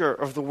nature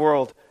of the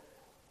world,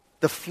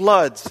 the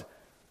floods,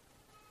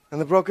 and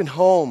the broken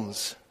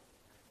homes.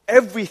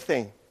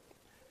 Everything.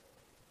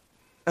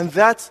 And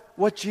that's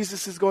what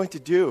Jesus is going to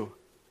do.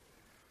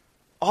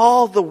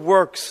 All the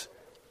works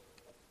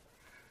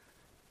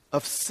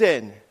of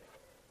sin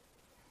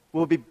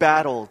will be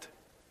battled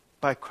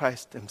by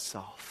Christ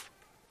himself.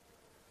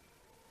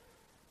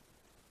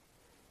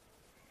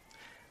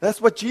 That's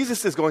what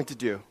Jesus is going to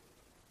do.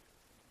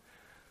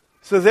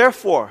 So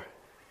therefore,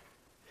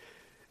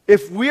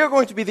 if we are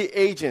going to be the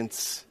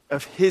agents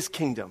of his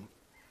kingdom,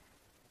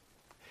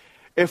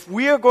 if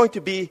we are going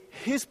to be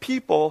his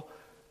people,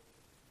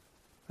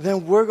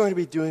 then we're going to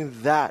be doing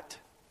that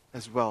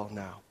as well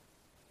now.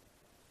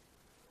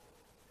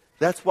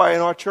 That's why in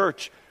our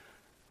church,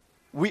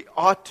 we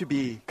ought to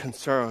be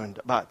concerned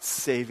about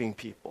saving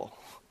people.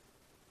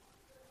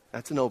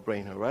 That's a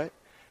no-brainer, right?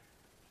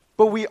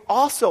 But we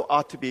also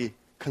ought to be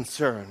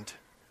concerned.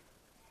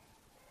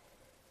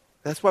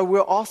 That's why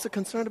we're also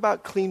concerned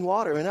about clean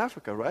water in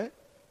Africa, right?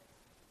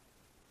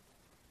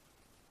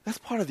 That's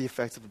part of the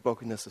effects of the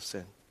brokenness of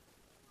sin.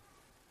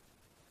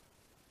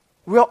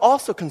 We're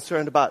also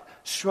concerned about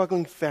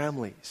struggling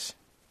families.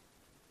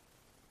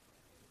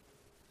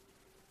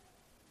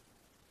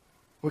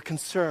 We're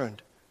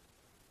concerned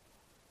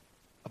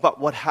about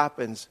what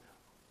happens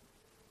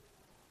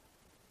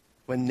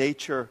when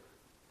nature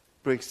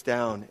breaks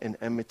down in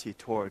enmity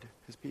toward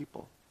his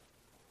people.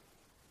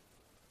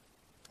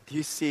 Do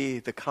you see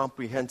the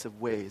comprehensive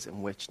ways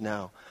in which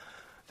now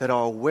that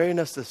our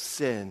awareness of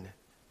sin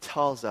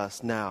tells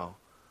us now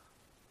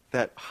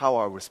that how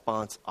our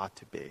response ought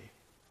to be?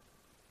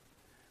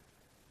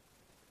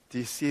 Do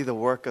you see the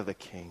work of the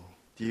King?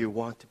 Do you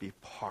want to be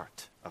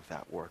part of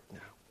that work now?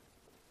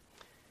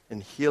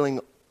 In healing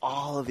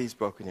all of these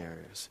broken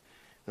areas,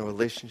 in our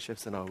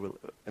relationships, in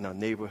our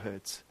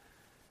neighborhoods,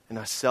 in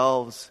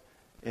ourselves,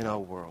 in our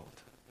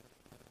world.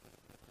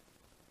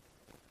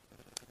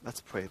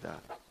 Let's pray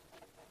that.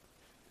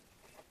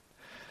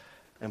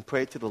 And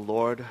pray to the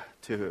Lord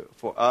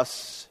for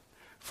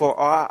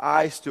our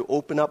eyes to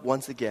open up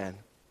once again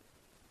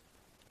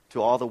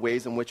to all the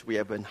ways in which we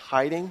have been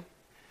hiding,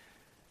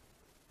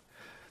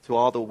 to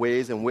all the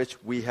ways in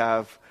which we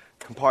have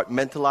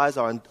compartmentalized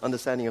our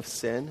understanding of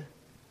sin,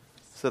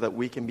 so that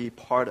we can be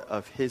part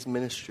of his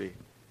ministry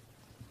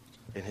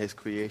in his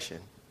creation,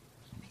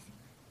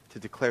 to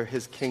declare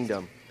his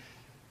kingdom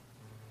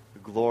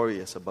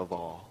glorious above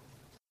all.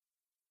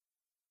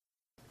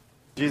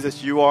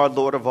 Jesus, you are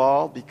Lord of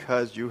all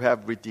because you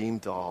have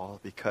redeemed all,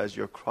 because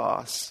your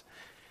cross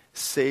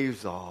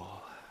saves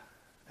all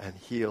and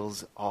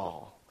heals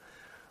all.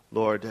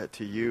 Lord,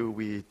 to you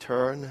we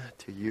turn,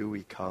 to you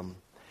we come.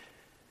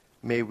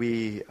 May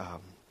we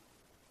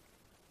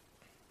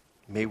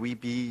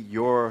be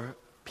your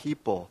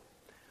people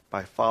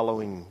by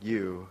following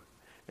you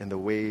in the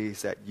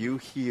ways that you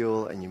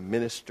heal and you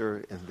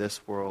minister in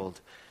this world,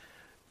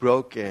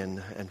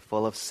 broken and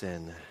full of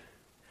sin.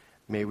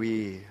 May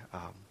we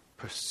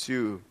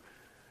pursue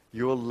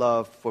your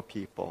love for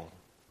people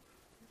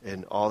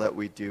in all that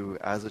we do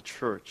as a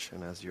church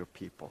and as your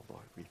people,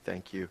 Lord. We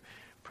thank you.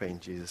 Pray in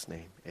Jesus'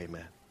 name.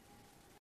 Amen.